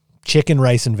 Chicken,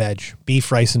 rice, and veg.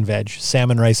 Beef, rice, and veg.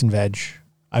 Salmon, rice, and veg.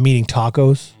 I'm eating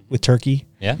tacos with turkey.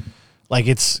 Yeah. Like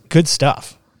it's good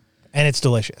stuff. And it's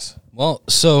delicious. Well,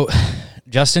 so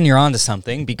Justin, you're on to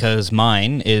something, because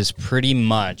mine is pretty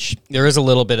much, there is a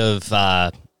little bit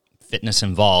of fitness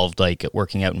involved, like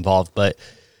working out involved, but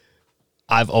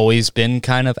I've always been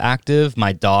kind of active.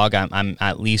 My dog, I'm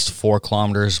at least 4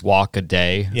 kilometers walk a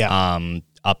day. Yeah.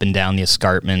 Up and down the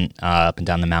escarpment, up and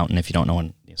down the mountain. If you don't know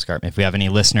the escarpment, if we have any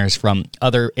listeners from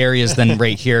other areas than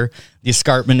right here, the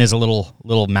escarpment is a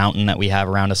little mountain that we have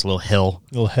around us, a little hill.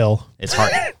 It's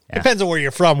hard. Yeah. Depends on where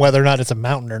you're from, whether or not it's a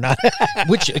mountain or not.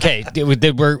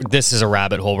 This is a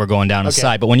rabbit hole we're going down the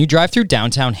side. But when you drive through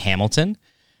downtown Hamilton,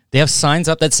 they have signs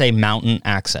up that say mountain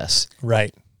access.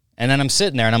 Right. And then I'm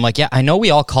sitting there and I'm like, yeah, I know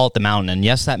we all call it the mountain. And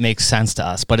yes, that makes sense to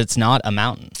us, but it's not a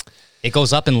mountain. It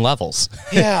goes up in levels.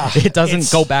 Yeah. It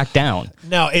doesn't go back down.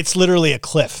 No, it's literally a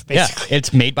cliff, basically. Yeah,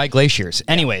 it's made by glaciers.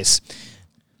 Anyways,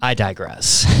 I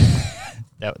digress.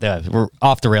 We're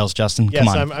off the rails, Justin. Yes, come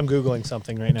on. I'm Googling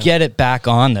something right now. Get it back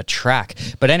on the track.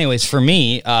 But anyways, for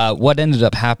me, what ended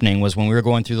up happening was when we were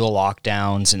going through the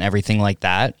lockdowns and everything like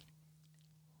that,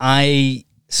 I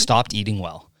stopped eating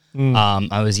well.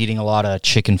 I was eating a lot of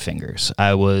chicken fingers.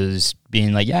 I was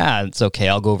being like, yeah, it's okay.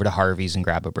 I'll go over to Harvey's and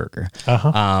grab a burger.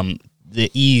 The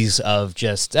ease of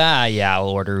just, I'll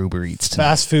order Uber Eats tonight.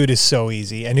 Fast food is so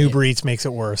easy, and Uber Eats makes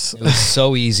it worse. It was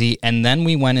so easy. And then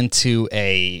we went into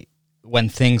when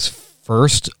things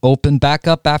first opened back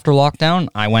up after lockdown,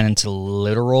 I went into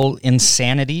literal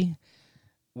insanity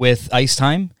with ice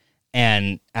time.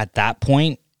 And at that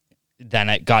point, then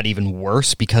it got even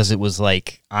worse, because it was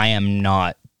like, I am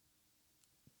not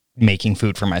making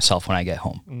food for myself when I get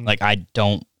home. Like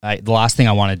the last thing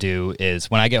I want to do is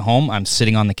when I get home, I'm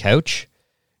sitting on the couch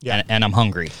and I'm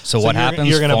hungry. So what happens?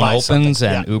 Phone opens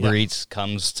and Uber Eats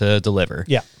comes to deliver.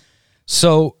 Yeah.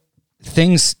 So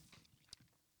things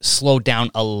slowed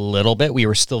down a little bit. We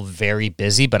were still very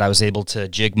busy, but I was able to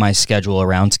jig my schedule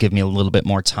around to give me a little bit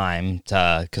more time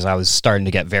because I was starting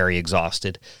to get very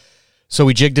exhausted. So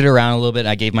we jigged it around a little bit.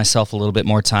 I gave myself a little bit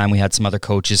more time. We had some other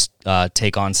coaches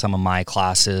take on some of my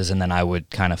classes, and then I would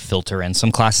kind of filter in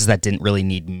some classes that didn't really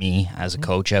need me as a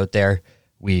coach out there.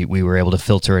 We were able to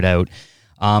filter it out.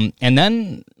 And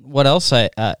then what else?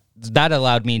 That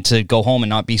allowed me to go home and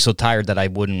not be so tired that I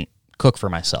wouldn't cook for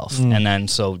myself. And then,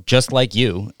 so just like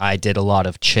you, I did a lot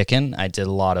of chicken, I did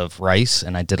a lot of rice,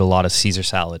 and I did a lot of Caesar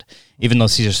salad. Even though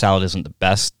Caesar salad isn't the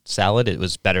best salad, it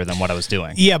was better than what I was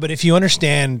doing. Yeah, but if you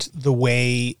understand the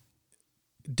way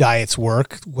diets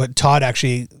work, what Todd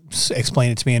actually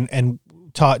explained it to me, and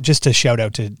Todd, just to shout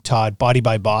out to Todd, Body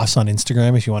by Boss on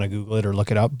Instagram, if you want to Google it or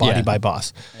look it up, Body by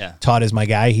Boss. Yeah. Todd is my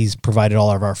guy. He's provided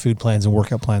all of our food plans and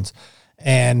workout plans.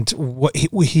 And what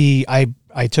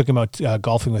I took him out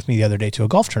golfing with me the other day to a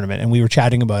golf tournament, and we were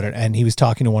chatting about it, and he was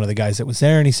talking to one of the guys that was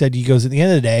there, and he said, at the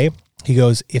end of the day, he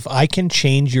goes, if I can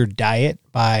change your diet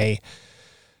by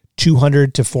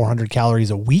 200 to 400 calories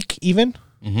a week even,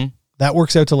 that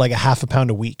works out to like a half a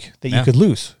pound a week that you could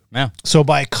lose. Yeah. So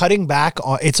by cutting back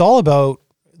on, it's all about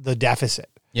the deficit.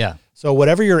 Yeah. So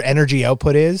whatever your energy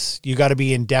output is, you got to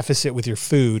be in deficit with your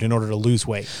food in order to lose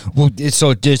weight. Well,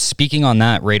 so just speaking on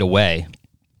that right away,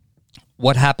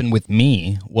 what happened with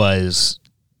me was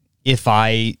if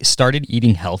I started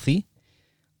eating healthy,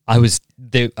 I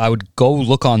would go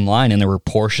look online and there were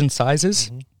portion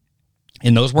sizes,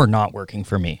 and those were not working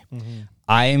for me.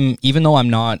 Even though I'm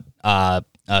not a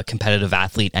competitive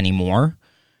athlete anymore,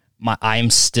 I am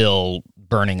still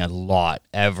burning a lot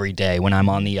every day when I'm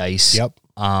on the ice. Yep.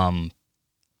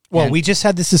 Well, And- we just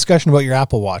had this discussion about your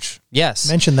Apple Watch. Yes.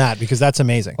 Mention that because that's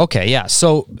amazing. Okay, yeah.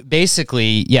 So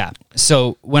basically, yeah.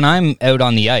 So when I'm out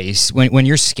on the ice, when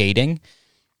you're skating,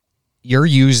 you're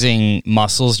using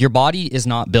muscles. Your body is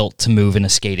not built to move in a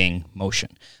skating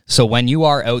motion. So when you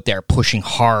are out there pushing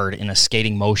hard in a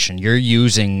skating motion, you're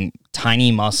using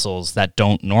tiny muscles that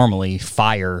don't normally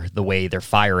fire the way they're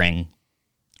firing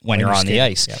when you're on the skating,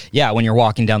 ice. yep. Yeah, when you're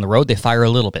walking down the road, they fire a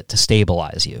little bit to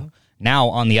stabilize you. Now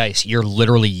on the ice, you're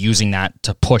literally using that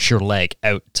to push your leg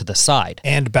out to the side.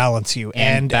 And balance you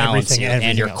and Balance everything, you, everything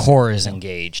and your else. core is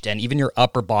engaged, and even your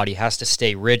upper body has to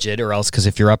stay rigid, or else, because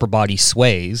if your upper body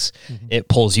sways, it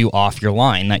pulls you off your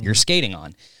line that you're skating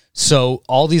on. So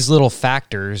all these little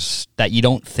factors that you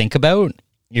don't think about,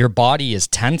 your body is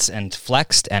tense and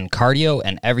flexed and cardio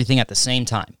and everything at the same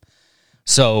time.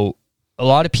 So a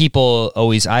lot of people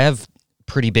I have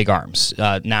pretty big arms.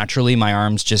 Naturally, my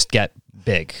arms just get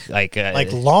big, like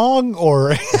long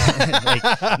or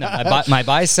my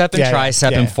bicep and Yeah, yeah,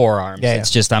 tricep yeah. and forearms. Yeah, It's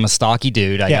just I'm a stocky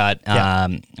dude. I Yeah,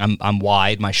 got I'm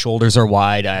wide. My shoulders are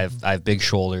wide. I have big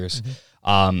shoulders.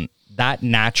 That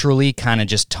naturally kind of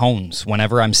just tones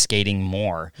whenever I'm skating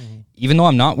more. Even though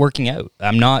I'm not working out,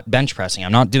 I'm not bench pressing,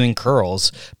 I'm not doing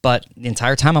curls, but the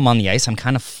entire time I'm on the ice, I'm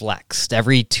kind of flexed.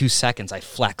 Every 2 seconds, I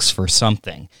flex for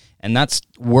something, and that's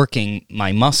working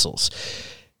my muscles.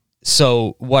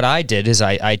 So what I did is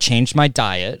I changed my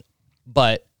diet,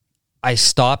 but I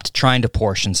stopped trying to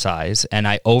portion size, and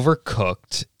I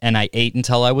overcooked, and I ate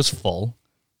until I was full,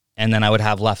 and then I would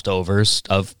have leftovers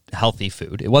of healthy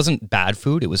food. It wasn't bad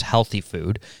food, it was healthy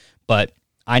food, but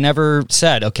I never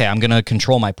said, okay, I'm going to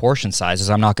control my portion sizes.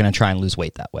 I'm not going to try and lose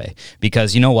weight that way.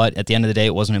 Because you know what? At the end of the day,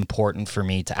 it wasn't important for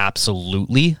me to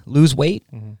absolutely lose weight.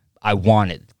 I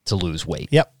wanted to lose weight.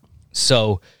 Yep.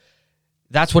 So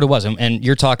that's what it was. And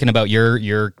you're talking about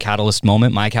your catalyst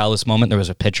moment, my catalyst moment. There was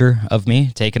a picture of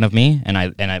me taken of me, and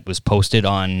it was posted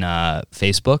on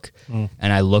Facebook.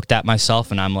 And I looked at myself,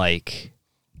 and I'm like,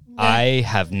 I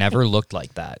have never looked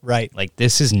like that. Right. Like,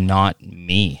 this is not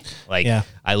me. Like, Yeah.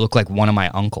 I look like one of my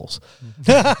uncles.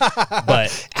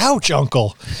 But Ouch,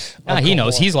 uncle. he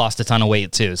knows. He's lost a ton of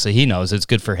weight too, so he knows it's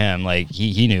good for him. Like,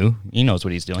 he knew. He knows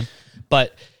what he's doing.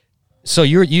 But so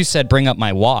you said bring up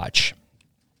my watch.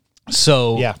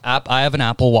 So Yeah. I have an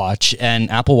Apple Watch, and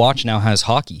Apple Watch now has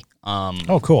hockey.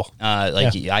 Oh, cool.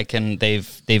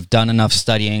 They've done enough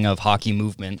studying of hockey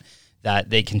movement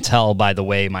that they can tell by the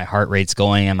way my heart rate's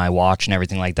going and my watch and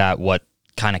everything like that what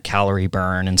kind of calorie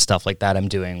burn and stuff like that I'm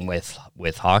doing with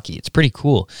hockey. It's pretty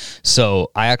cool. So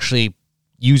I actually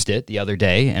used it the other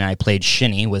day, and I played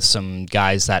shinny with some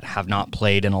guys that have not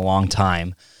played in a long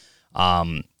time.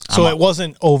 So it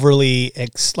wasn't overly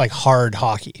like hard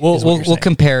hockey. We'll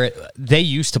compare it. They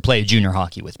used to play junior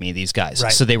hockey with me, these guys.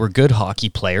 Right. So they were good hockey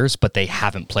players, but they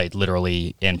haven't played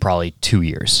literally in probably 2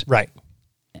 years. Right.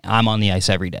 I'm on the ice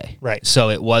every day. Right. So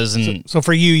it wasn't... So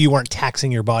for you weren't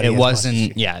taxing your body. It as much wasn't, as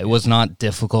you- yeah, it was not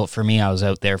difficult for me. I was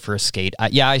out there for a skate.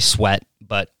 I sweat,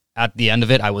 but at the end of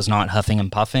it, I was not huffing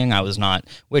and puffing. I was not,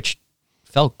 which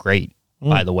felt great,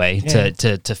 by the way,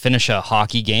 to finish a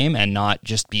hockey game and not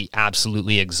just be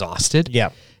absolutely exhausted. Yeah.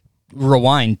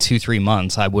 Rewind 2-3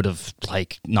 months, I would have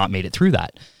like not made it through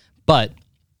that. But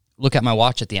look at my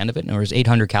watch at the end of it, and there was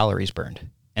 800 calories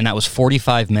burned. And that was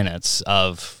 45 minutes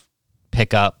of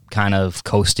pick up, kind of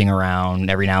coasting around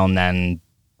every now and then,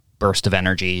 burst of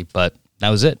energy, but that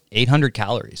was it. 800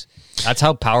 calories. That's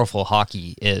how powerful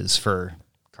hockey is for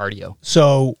cardio.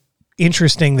 So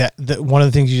interesting that one of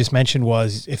the things you just mentioned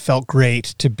was it felt great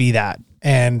to be that.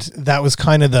 And that was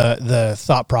kind of the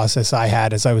thought process I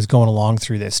had as I was going along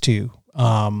through this too.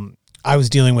 I was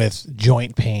dealing with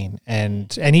joint pain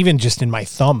and even just in my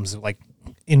thumbs, like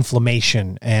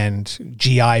inflammation and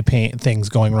GI pain, things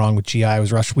going wrong with GI. I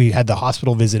was rushed. We had the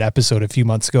hospital visit episode a few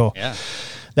months ago. Yeah.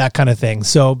 That kind of thing.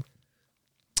 So,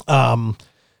 all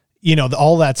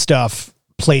that stuff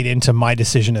played into my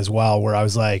decision as well, where I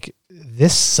was like,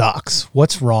 this sucks.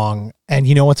 What's wrong? And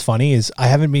you know, what's funny is I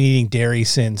haven't been eating dairy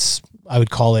since I would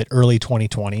call it early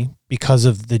 2020 because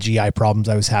of the GI problems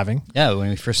I was having. Yeah, when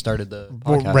we first started the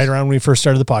podcast. Right around when we first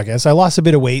started the podcast. I lost a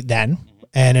bit of weight then,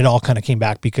 and it all kind of came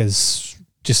back because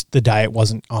just the diet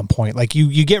wasn't on point. Like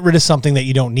you get rid of something that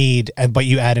you don't need, but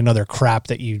you add another crap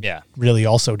that you really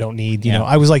also don't need. You know,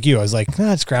 I was like you. I was like,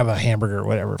 let's grab a hamburger or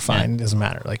whatever. Fine, doesn't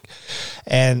matter. Like,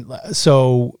 and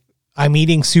so I'm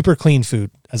eating super clean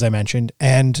food, as I mentioned,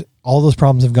 and all those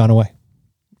problems have gone away.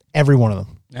 Every one of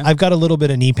them. Yeah. I've got a little bit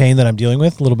of knee pain that I'm dealing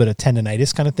with, a little bit of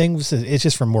tendonitis kind of thing. It's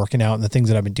just from working out and the things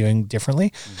that I've been doing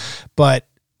differently. Mm-hmm. But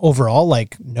overall,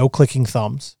 like no clicking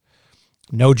thumbs,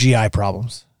 no GI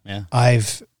problems. Yeah.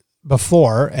 I've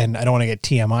before, and I don't want to get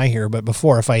TMI here, but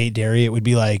before, if I ate dairy, it would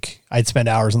be like I'd spend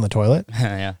hours on the toilet.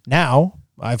 Yeah. Now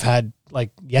I've had,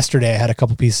 like yesterday, I had a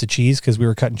couple pieces of cheese because we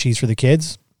were cutting cheese for the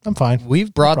kids. I'm fine.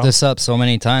 We've brought this up so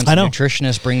many times. I know.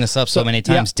 Nutritionists bring this up so many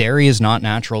times. Yeah. Dairy is not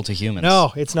natural to humans.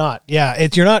 No, it's not. Yeah,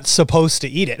 you're not supposed to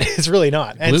eat it. It's really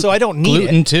not. And so I don't need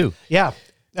gluten too. Yeah.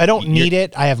 I don't need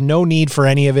it. I have no need for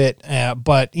any of it.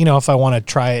 But, if I want to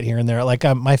try it here and there, like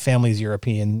my family's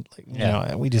European,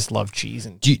 we just love cheese.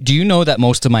 And do you know that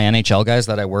most of my NHL guys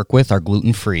that I work with are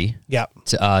gluten-free? Yeah.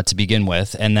 To begin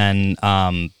with. And then,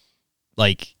 and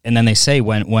then they say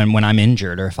when I'm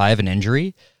injured or if I have an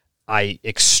injury, I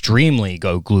extremely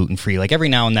go gluten-free. Like every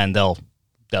now and then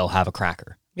they'll have a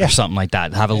cracker or something like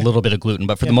that, have a little bit of gluten.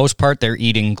 But for the most part, they're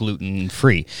eating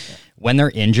gluten-free. Yeah. When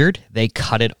they're injured, they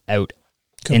cut it out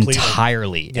completely.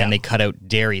 Entirely, and they cut out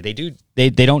dairy. They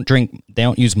don't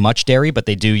use much dairy, but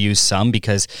they do use some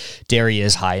because dairy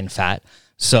is high in fat.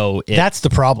 So that's the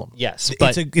problem. Yes,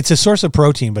 but it's a source of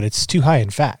protein, but it's too high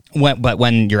in fat. But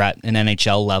when you're at an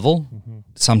NHL level,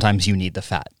 sometimes you need the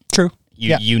fat. True.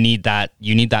 You need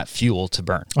that fuel to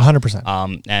burn.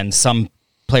 100%. And some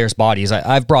players' bodies,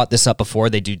 I've brought this up before.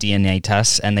 They do DNA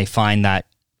tests and they find that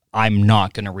I'm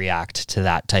not going to react to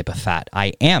that type of fat.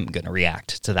 I am going to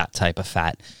react to that type of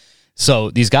fat. So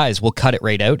these guys will cut it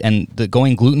right out, and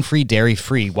going gluten-free,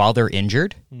 dairy-free while they're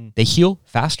injured, they heal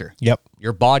faster. Yep.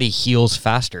 Your body heals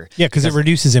faster. Yeah, because it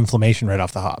reduces inflammation right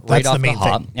off the hop. That's the main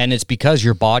thing. And it's because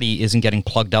your body isn't getting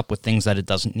plugged up with things that it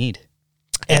doesn't need.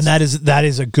 And that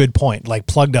is a good point. Like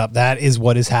plugged up, that is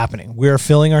what is happening. We're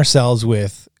filling ourselves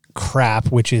with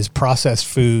crap, which is processed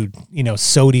food,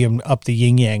 sodium up the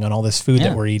yin yang on all this food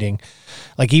that we're eating.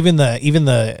 Like even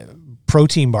the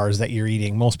protein bars that you're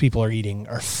eating, most people are eating,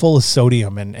 are full of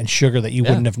sodium and sugar that you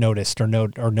wouldn't have noticed or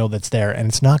know that's there. And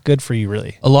it's not good for you,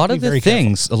 really. A lot of the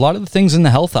things in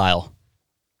the health aisle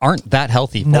aren't that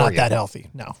healthy for you. Not that healthy,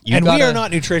 no. We are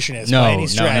not nutritionists by any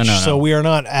stretch, so we are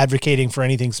not advocating for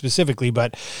anything specifically.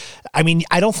 But, I mean,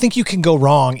 I don't think you can go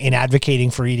wrong in advocating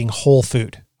for eating whole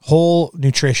food, whole,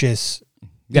 nutritious,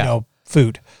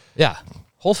 food. Yeah,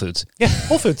 Whole Foods. Yeah,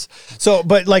 Whole Foods. So,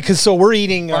 but so we're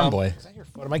eating... Farm Boy. Is that your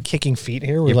foot? Am I kicking feet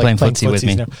here? We're playing footsie with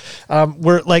me. Now.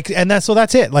 We're like, and that's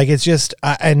it. Like, it's just,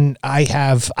 and I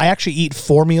actually eat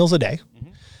 4 meals a day.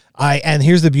 And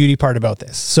here's the beauty part about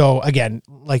this. So again,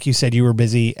 like you said, you were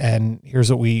busy, and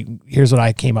here's what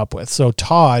I came up with. So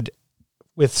Todd,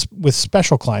 with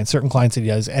special clients, certain clients that he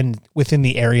does, and within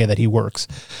the area that he works,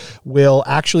 will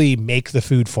actually make the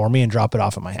food for me and drop it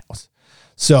off at my house.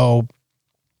 So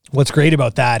what's great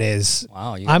about that is,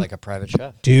 wow, you're like a private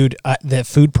chef, dude. The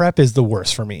food prep is the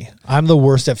worst for me. I'm the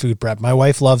worst at food prep. My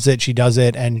wife loves it. She does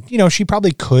it, and she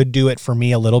probably could do it for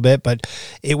me a little bit, but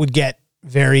it would get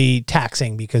very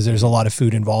taxing because there's a lot of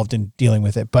food involved in dealing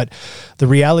with it. But the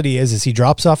reality is he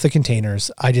drops off the containers.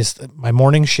 My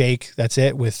morning shake, that's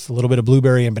it, with a little bit of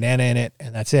blueberry and banana in it,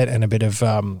 and that's it. And a bit of,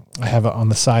 I have on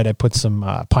the side, I put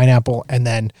some pineapple, and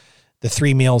then the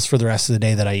 3 meals for the rest of the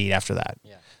day that I eat after that.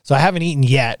 Yeah. So I haven't eaten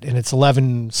yet, and it's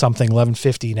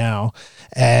 11:50 now.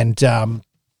 And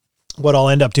what I'll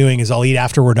end up doing is I'll eat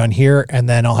after we're done here, and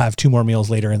then I'll have 2 more meals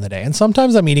later in the day. And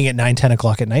sometimes I'm eating at 9-10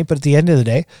 o'clock at night, but at the end of the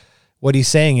day, what he's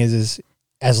saying is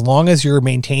as long as you're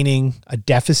maintaining a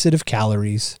deficit of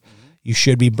calories, you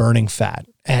should be burning fat.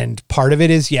 And part of it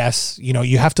is, yes,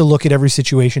 you have to look at every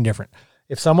situation different.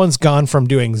 If someone's gone from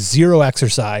doing 0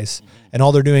 exercise and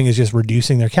all they're doing is just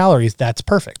reducing their calories, that's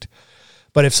perfect.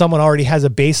 But if someone already has a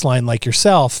baseline like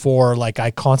yourself for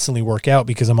I constantly work out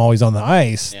because I'm always on the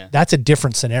ice, that's a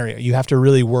different scenario. You have to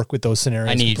really work with those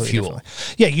scenarios. I need fuel.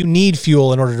 Yeah, you need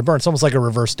fuel in order to burn. It's almost like a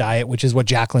reverse diet, which is what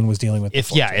Jacqueline was dealing with.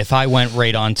 If I went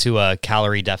right onto a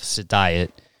calorie deficit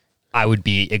diet, I would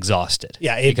be exhausted.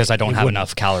 Yeah, because I don't have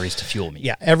enough calories to fuel me.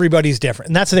 Yeah, everybody's different.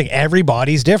 And that's the thing.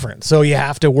 Everybody's different. So you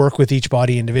have to work with each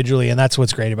body individually, and that's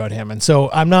what's great about him. And so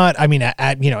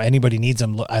anybody needs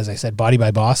him. As I said, Body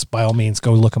by Boss, by all means,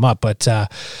 go look him up. But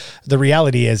the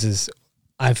reality is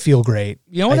I feel great.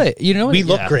 We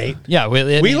look great. Yeah,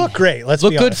 we look great. Let's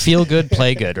look be good, honest. feel good,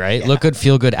 play good, right? Yeah. Look good,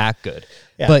 feel good, act good.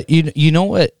 Yeah. But you know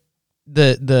what?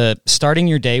 The starting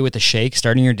your day with a shake,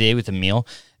 starting your day with a meal,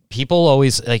 people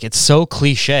always it's so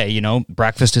cliche,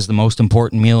 breakfast is the most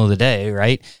important meal of the day,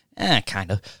 right?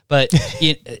 Kind of. But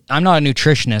I'm not a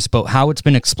nutritionist, but how it's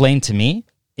been explained to me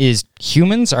is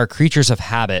humans are creatures of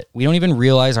habit. We don't even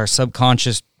realize our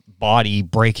subconscious body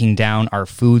breaking down our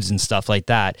foods and stuff like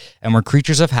that. And we're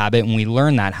creatures of habit, and we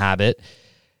learn that habit.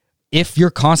 If you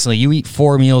eat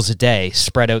 4 meals a day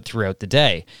spread out throughout the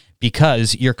day,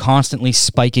 because you're constantly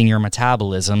spiking your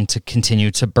metabolism to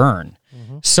continue to burn.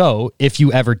 So if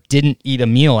you ever didn't eat a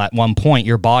meal at one point,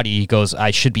 your body goes,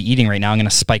 I should be eating right now. I'm going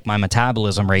to spike my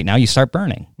metabolism right now. You start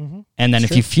burning. And then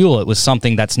if you fuel it with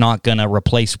something that's not going to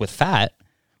replace with fat,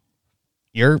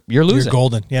 you're losing. You're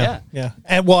golden. Yeah.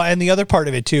 And the other part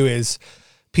of it too is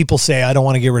people say, I don't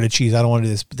want to get rid of cheese. I don't want to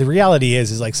do this. But the reality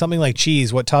is like something like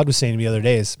cheese, what Todd was saying to me the other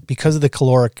day is because of the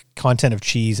caloric content of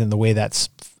cheese and the way that's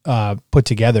put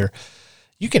together,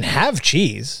 you can have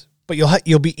cheese, but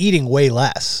you'll be eating way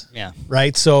less. Yeah.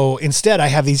 Right. So instead I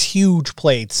have these huge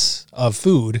plates of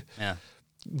food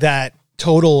that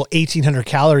total 1,800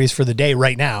 calories for the day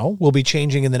right now. Will be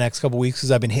changing in the next couple of weeks because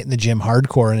I've been hitting the gym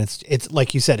hardcore, and it's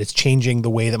like you said, it's changing the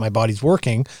way that my body's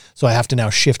working. So I have to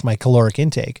now shift my caloric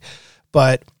intake,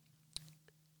 but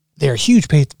they're huge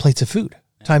plates of food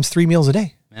times 3 meals a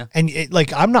day. Yeah. And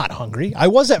I'm not hungry. I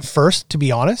was at first, to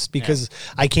be honest, because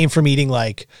I came from eating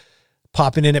like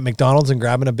popping in at McDonald's and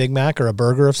grabbing a Big Mac or a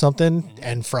burger of something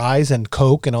and fries and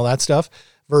Coke and all that stuff.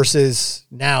 Versus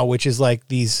now, which is like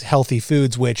these healthy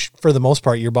foods, which for the most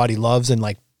part your body loves and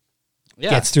like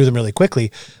gets through them really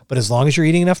quickly. But as long as you're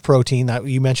eating enough protein, that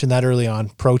you mentioned that early on,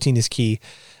 protein is key.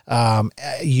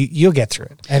 You'll get through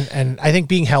it. And I think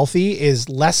being healthy is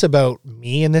less about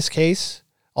me in this case,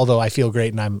 although I feel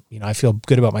great and I feel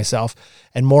good about myself,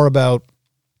 and more about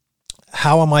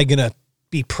how am I going to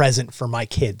be present for my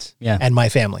kids and my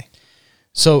family.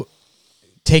 So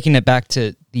taking it back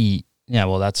to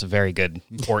that's a very good,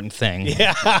 important thing.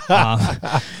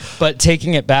 But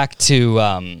taking it back to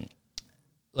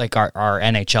like our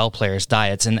NHL players'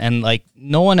 diets, and like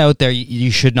no one out there, you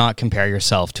should not compare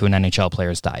yourself to an NHL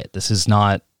player's diet. This is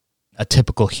not a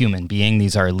typical human being.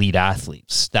 These are elite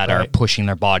athletes that are pushing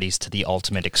their bodies to the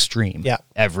ultimate extreme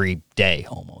every day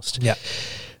almost.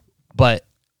 But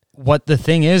what the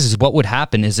thing is what would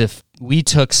happen is if we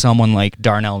took someone like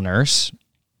Darnell Nurse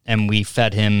and we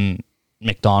fed him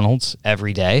McDonald's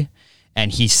every day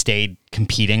and he stayed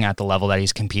competing at the level that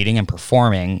he's competing and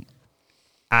performing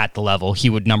at the level, he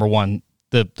would, number one,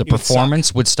 the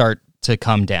performance would start to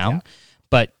come down,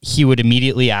 but he would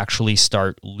immediately actually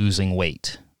start losing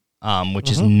weight,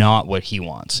 which is not what he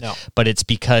wants. No. But it's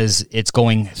because it's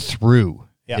going through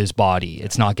his body.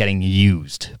 It's not getting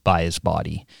used by his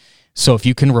body. So if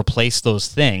you can replace those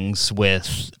things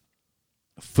with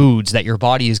foods that your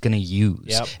body is going to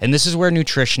use. And this is where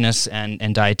nutritionists and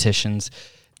dietitians,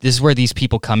 this is where these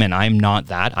people come in. I'm not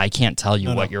that. I can't tell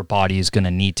you what your body is going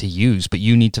to need to use, but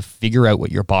you need to figure out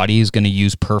what your body is going to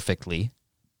use perfectly.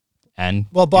 And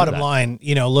bottom line,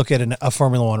 look at a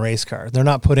Formula One race car. They're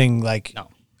not putting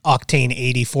octane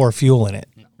 84 fuel in it,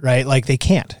 right? Like they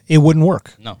can't. It wouldn't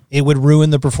work. No. It would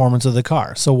ruin the performance of the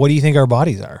car. So what do you think our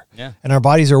bodies are? Yeah. And our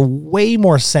bodies are way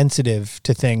more sensitive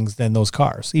to things than those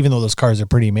cars, even though those cars are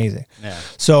pretty amazing. Yeah.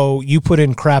 So you put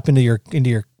in crap into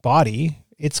your body,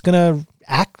 it's going to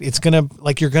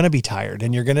you're going to be tired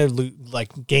and you're going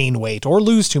to gain weight or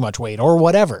lose too much weight or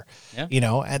whatever.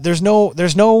 And there's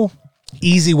no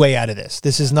easy way out of this.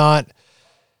 This is not,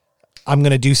 I'm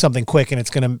going to do something quick and it's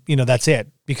going to, that's it.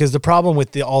 Because the problem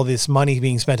with all this money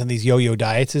being spent on these yo-yo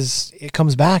diets is it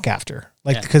comes back after,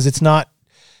 because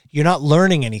you're not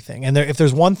learning anything. And if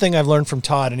there's one thing I've learned from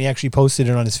Todd, and he actually posted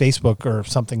it on his Facebook or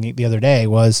something the other day,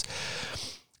 was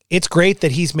it's great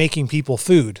that he's making people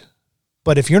food.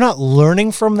 But if you're not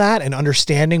learning from that and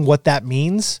understanding what that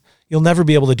means, you'll never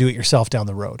be able to do it yourself down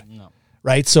the road. No.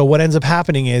 Right? So what ends up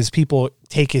happening is people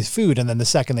take his food, and then the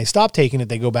second they stop taking it,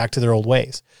 they go back to their old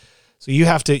ways. So you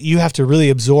have to really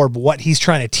absorb what he's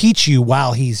trying to teach you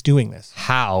while he's doing this.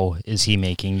 How is he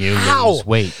making you lose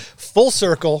weight? Full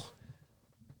circle.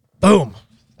 Boom.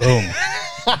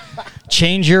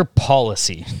 Change your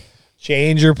policy.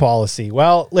 Change your policy.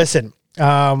 Well, listen,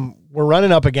 we're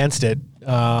running up against it.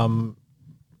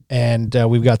 And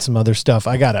we've got some other stuff.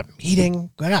 I got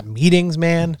meetings,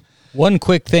 man. One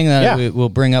quick thing that we'll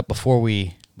bring up before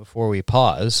we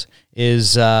pause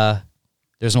is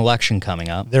there's an election coming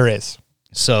up. There is.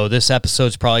 So this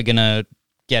episode's probably going to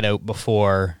get out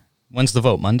before, when's the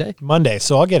vote? Monday? Monday.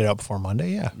 So I'll get it out before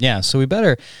Monday. Yeah. Yeah. So we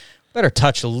better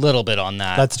touch a little bit on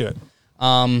that. Let's do it.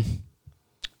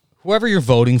 Whoever you're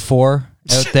voting for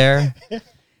out there,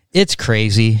 it's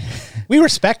crazy. We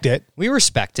respect it. We're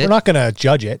not going to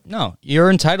judge it. No, you're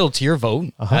entitled to your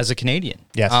vote as a Canadian.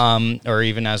 Yes. Or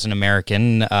even as an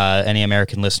American. Any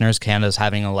American listeners, Canada's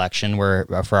having an election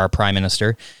for our prime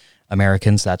minister.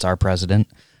 Americans, that's our president.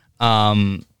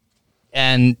 And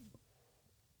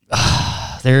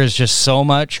there is just so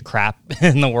much crap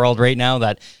in the world right now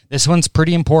that this one's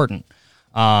pretty important.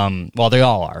 Well, they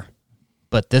all are.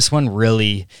 But this one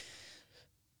really...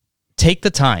 Take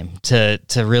the time to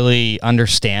really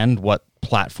understand what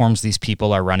platforms these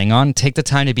people are running on, take the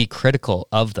time to be critical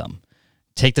of them.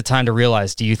 Take the time to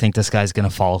realize, do you think this guy's going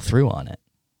to follow through on it?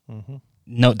 Mm-hmm.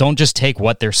 No, don't just take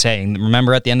what they're saying.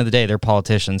 Remember, at the end of the day, they're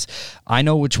politicians. I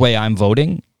know which way I'm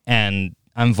voting, and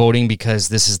I'm voting because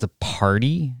this is the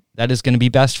party that is going to be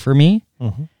best for me.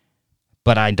 Mm-hmm.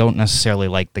 But I don't necessarily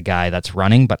like the guy that's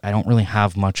running, but I don't really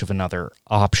have much of another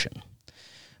option.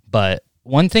 But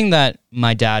one thing that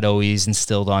my dad always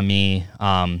instilled on me,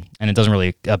 and it doesn't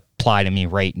really apply to me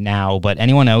right now, but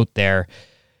anyone out there,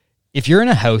 if you're in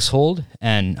a household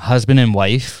and husband and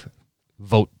wife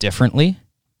vote differently,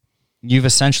 you've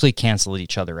essentially canceled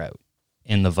each other out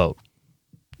in the vote.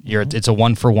 It's a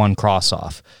 1-for-1 cross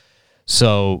off.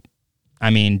 So, I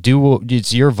mean,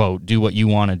 it's your vote, do what you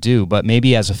want to do, but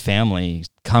maybe as a family,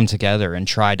 come together and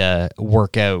try to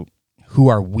work out who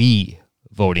are we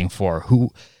voting for,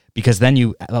 because then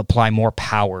you apply more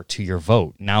power to your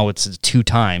vote. Now it's 2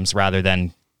 times rather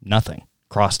than nothing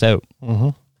crossed out. Mm-hmm.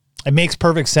 It makes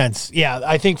perfect sense. Yeah,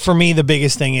 I think for me, the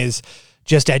biggest thing is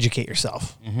just educate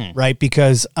yourself, right?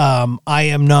 Because I'm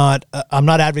not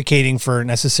advocating for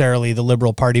necessarily the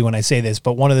Liberal Party when I say this,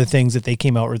 but one of the things that they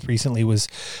came out with recently was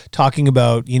talking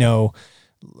about,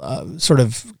 sort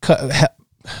of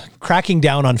cracking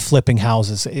down on flipping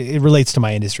houses. It relates to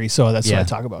my industry, so that's what I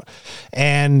talk about.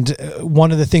 And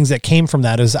one of the things that came from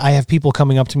that is I have people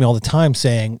coming up to me all the time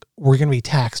saying, we're going to be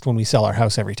taxed when we sell our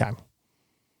house every time.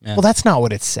 Yeah. Well, that's not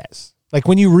what it says. Like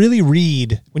when you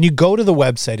go to the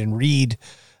website and read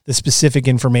the specific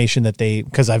information that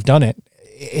because I've done it,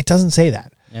 it doesn't say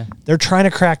that. Yeah. They're trying to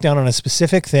crack down on a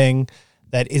specific thing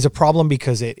that is a problem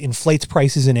because it inflates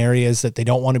prices in areas that they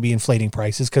don't want to be inflating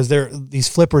prices, because these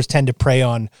flippers tend to prey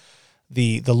on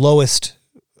the lowest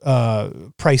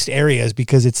priced areas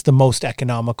because it's the most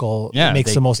economical. It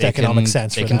makes the most economic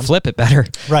sense for them. They can flip it better.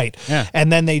 Right. Yeah.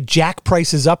 And then they jack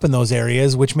prices up in those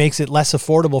areas, which makes it less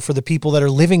affordable for the people that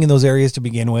are living in those areas to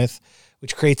begin with,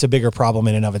 which creates a bigger problem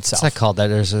in and of itself. What's that called?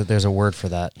 There's a word for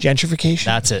that. Gentrification.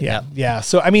 That's it. Yeah. Yeah.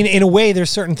 So, I mean, in a way,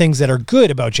 there's certain things that are good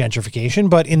about gentrification,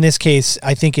 but in this case,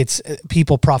 I think it's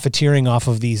people profiteering off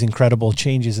of these incredible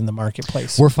changes in the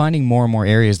marketplace. We're finding more and more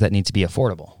areas that need to be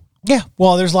affordable. Yeah.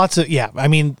 Well, there's lots of, I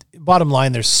mean, bottom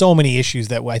line, there's so many issues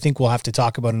that I think we'll have to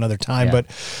talk about another time, but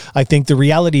I think the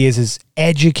reality is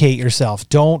educate yourself.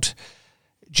 Don't,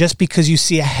 just because you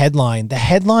see a headline, the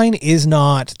headline is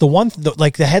not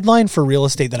the headline for real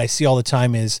estate that I see all the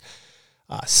time is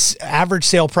average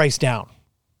sale price down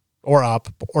or up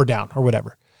or down or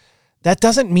whatever. That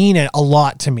doesn't mean a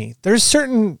lot to me. There's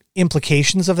certain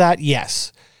implications of that.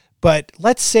 Yes. But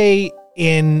let's say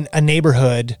in a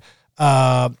neighborhood,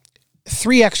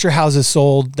 3 extra houses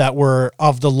sold that were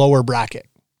of the lower bracket.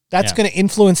 That's going to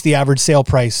influence the average sale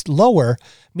price lower.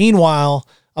 Meanwhile,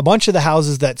 a bunch of the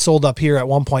houses that sold up here at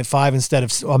 1.5 instead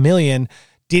of $1 million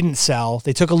didn't sell.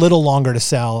 They took a little longer to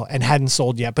sell and hadn't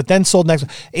sold yet, but then sold next.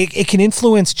 It can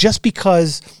influence just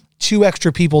because 2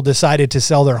 extra people decided to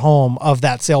sell their home of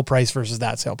that sale price versus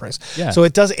that sale price. Yeah. So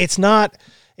it's not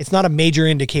a major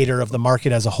indicator of the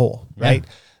market as a whole, right?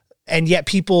 Yeah. And yet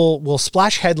people will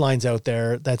splash headlines out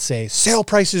there that say sale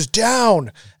price is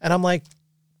down. And I'm like,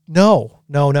 no.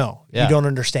 You don't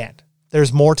understand.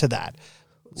 There's more to that.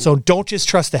 So don't just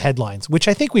trust the headlines, which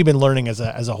I think we've been learning as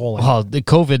a whole. Well, the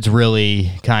COVID's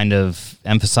really kind of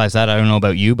emphasized that. I don't know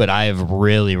about you, but I have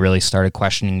really, really started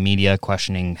questioning media,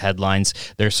 questioning headlines.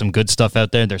 There's some good stuff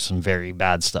out there. There's some very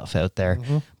bad stuff out there.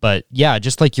 Mm-hmm. But yeah,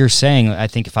 just like you're saying, I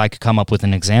think if I could come up with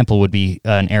an example, would be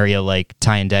an area like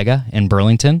Tyendega in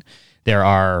Burlington. There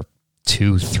are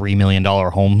 $2-3 million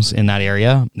homes in that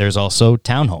area. There's also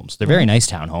townhomes. They're very nice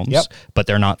townhomes, but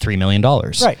they're not $3 million.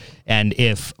 Right. And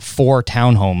if 4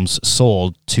 townhomes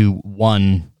sold to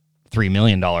one $3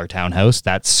 million townhouse,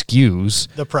 that skews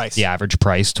the average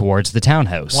price towards the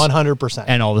townhouse. 100%.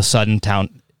 And all of a sudden,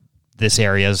 this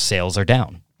area's sales are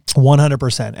down.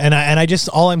 100%. And I just,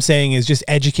 all I'm saying is just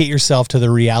educate yourself to the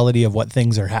reality of what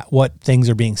things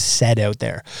are being said out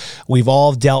there. We've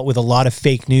all dealt with a lot of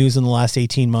fake news in the last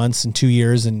 18 months and 2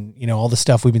 years, and all the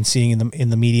stuff we've been seeing in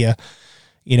the media.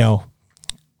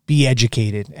 Be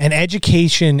educated. And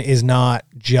education is not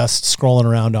just scrolling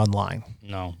around online.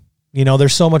 No.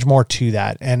 There's so much more to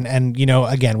that. And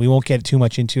again, we won't get too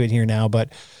much into it here now,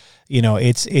 but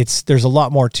there's a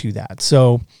lot more to that.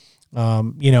 So,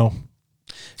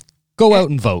 Go out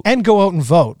and vote. And go out and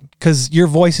vote, because your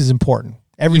voice is important.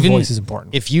 Every voice is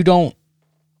important. If you don't,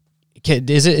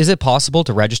 is it possible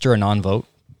to register a non-vote?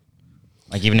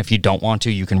 Like, even if you don't want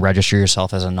to, you can register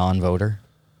yourself as a non-voter?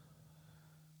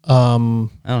 I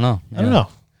don't know.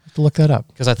 to look that up.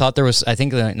 Because I thought I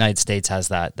think the United States has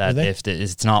that if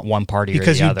it's not one party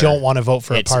because or the other. Because you don't want to vote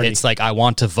for a party. It's like, I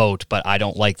want to vote, but I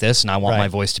don't like this, and I want my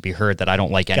voice to be heard that I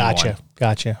don't like anyone.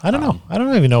 Gotcha. I don't know. I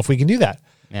don't even know if we can do that.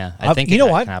 Yeah, I think you know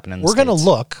what? Can happen in the We're going to States.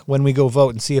 look when we go vote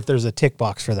and see if there's a tick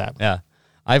box for that. Yeah.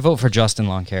 I vote for Justin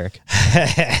Loncarrick.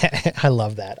 I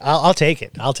love that. I'll take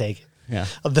it. Yeah.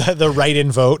 The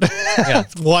write-in vote. Yeah.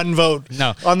 One vote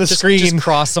on the just screen. Just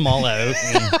cross them all out.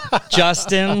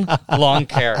 Justin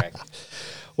Loncarrick.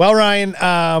 Well,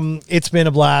 Ryan, it's been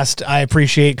a blast. I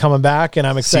appreciate coming back, and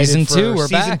I'm excited Season for 2, we're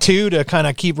season back. 2 to kind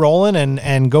of keep rolling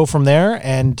and go from there.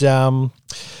 And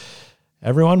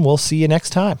everyone, we'll see you next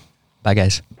time. Bye,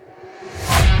 guys.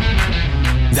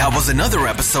 That was another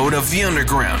episode of The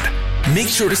Underground. Make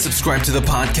sure to subscribe to the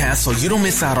podcast so you don't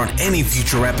miss out on any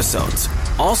future episodes.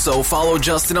 Also, follow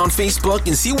Justin on Facebook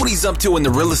and see what he's up to in the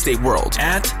real estate world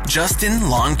at Justin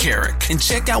Loncarrick. And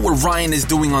check out what Ryan is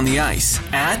doing on the ice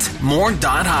at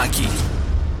more.hockey.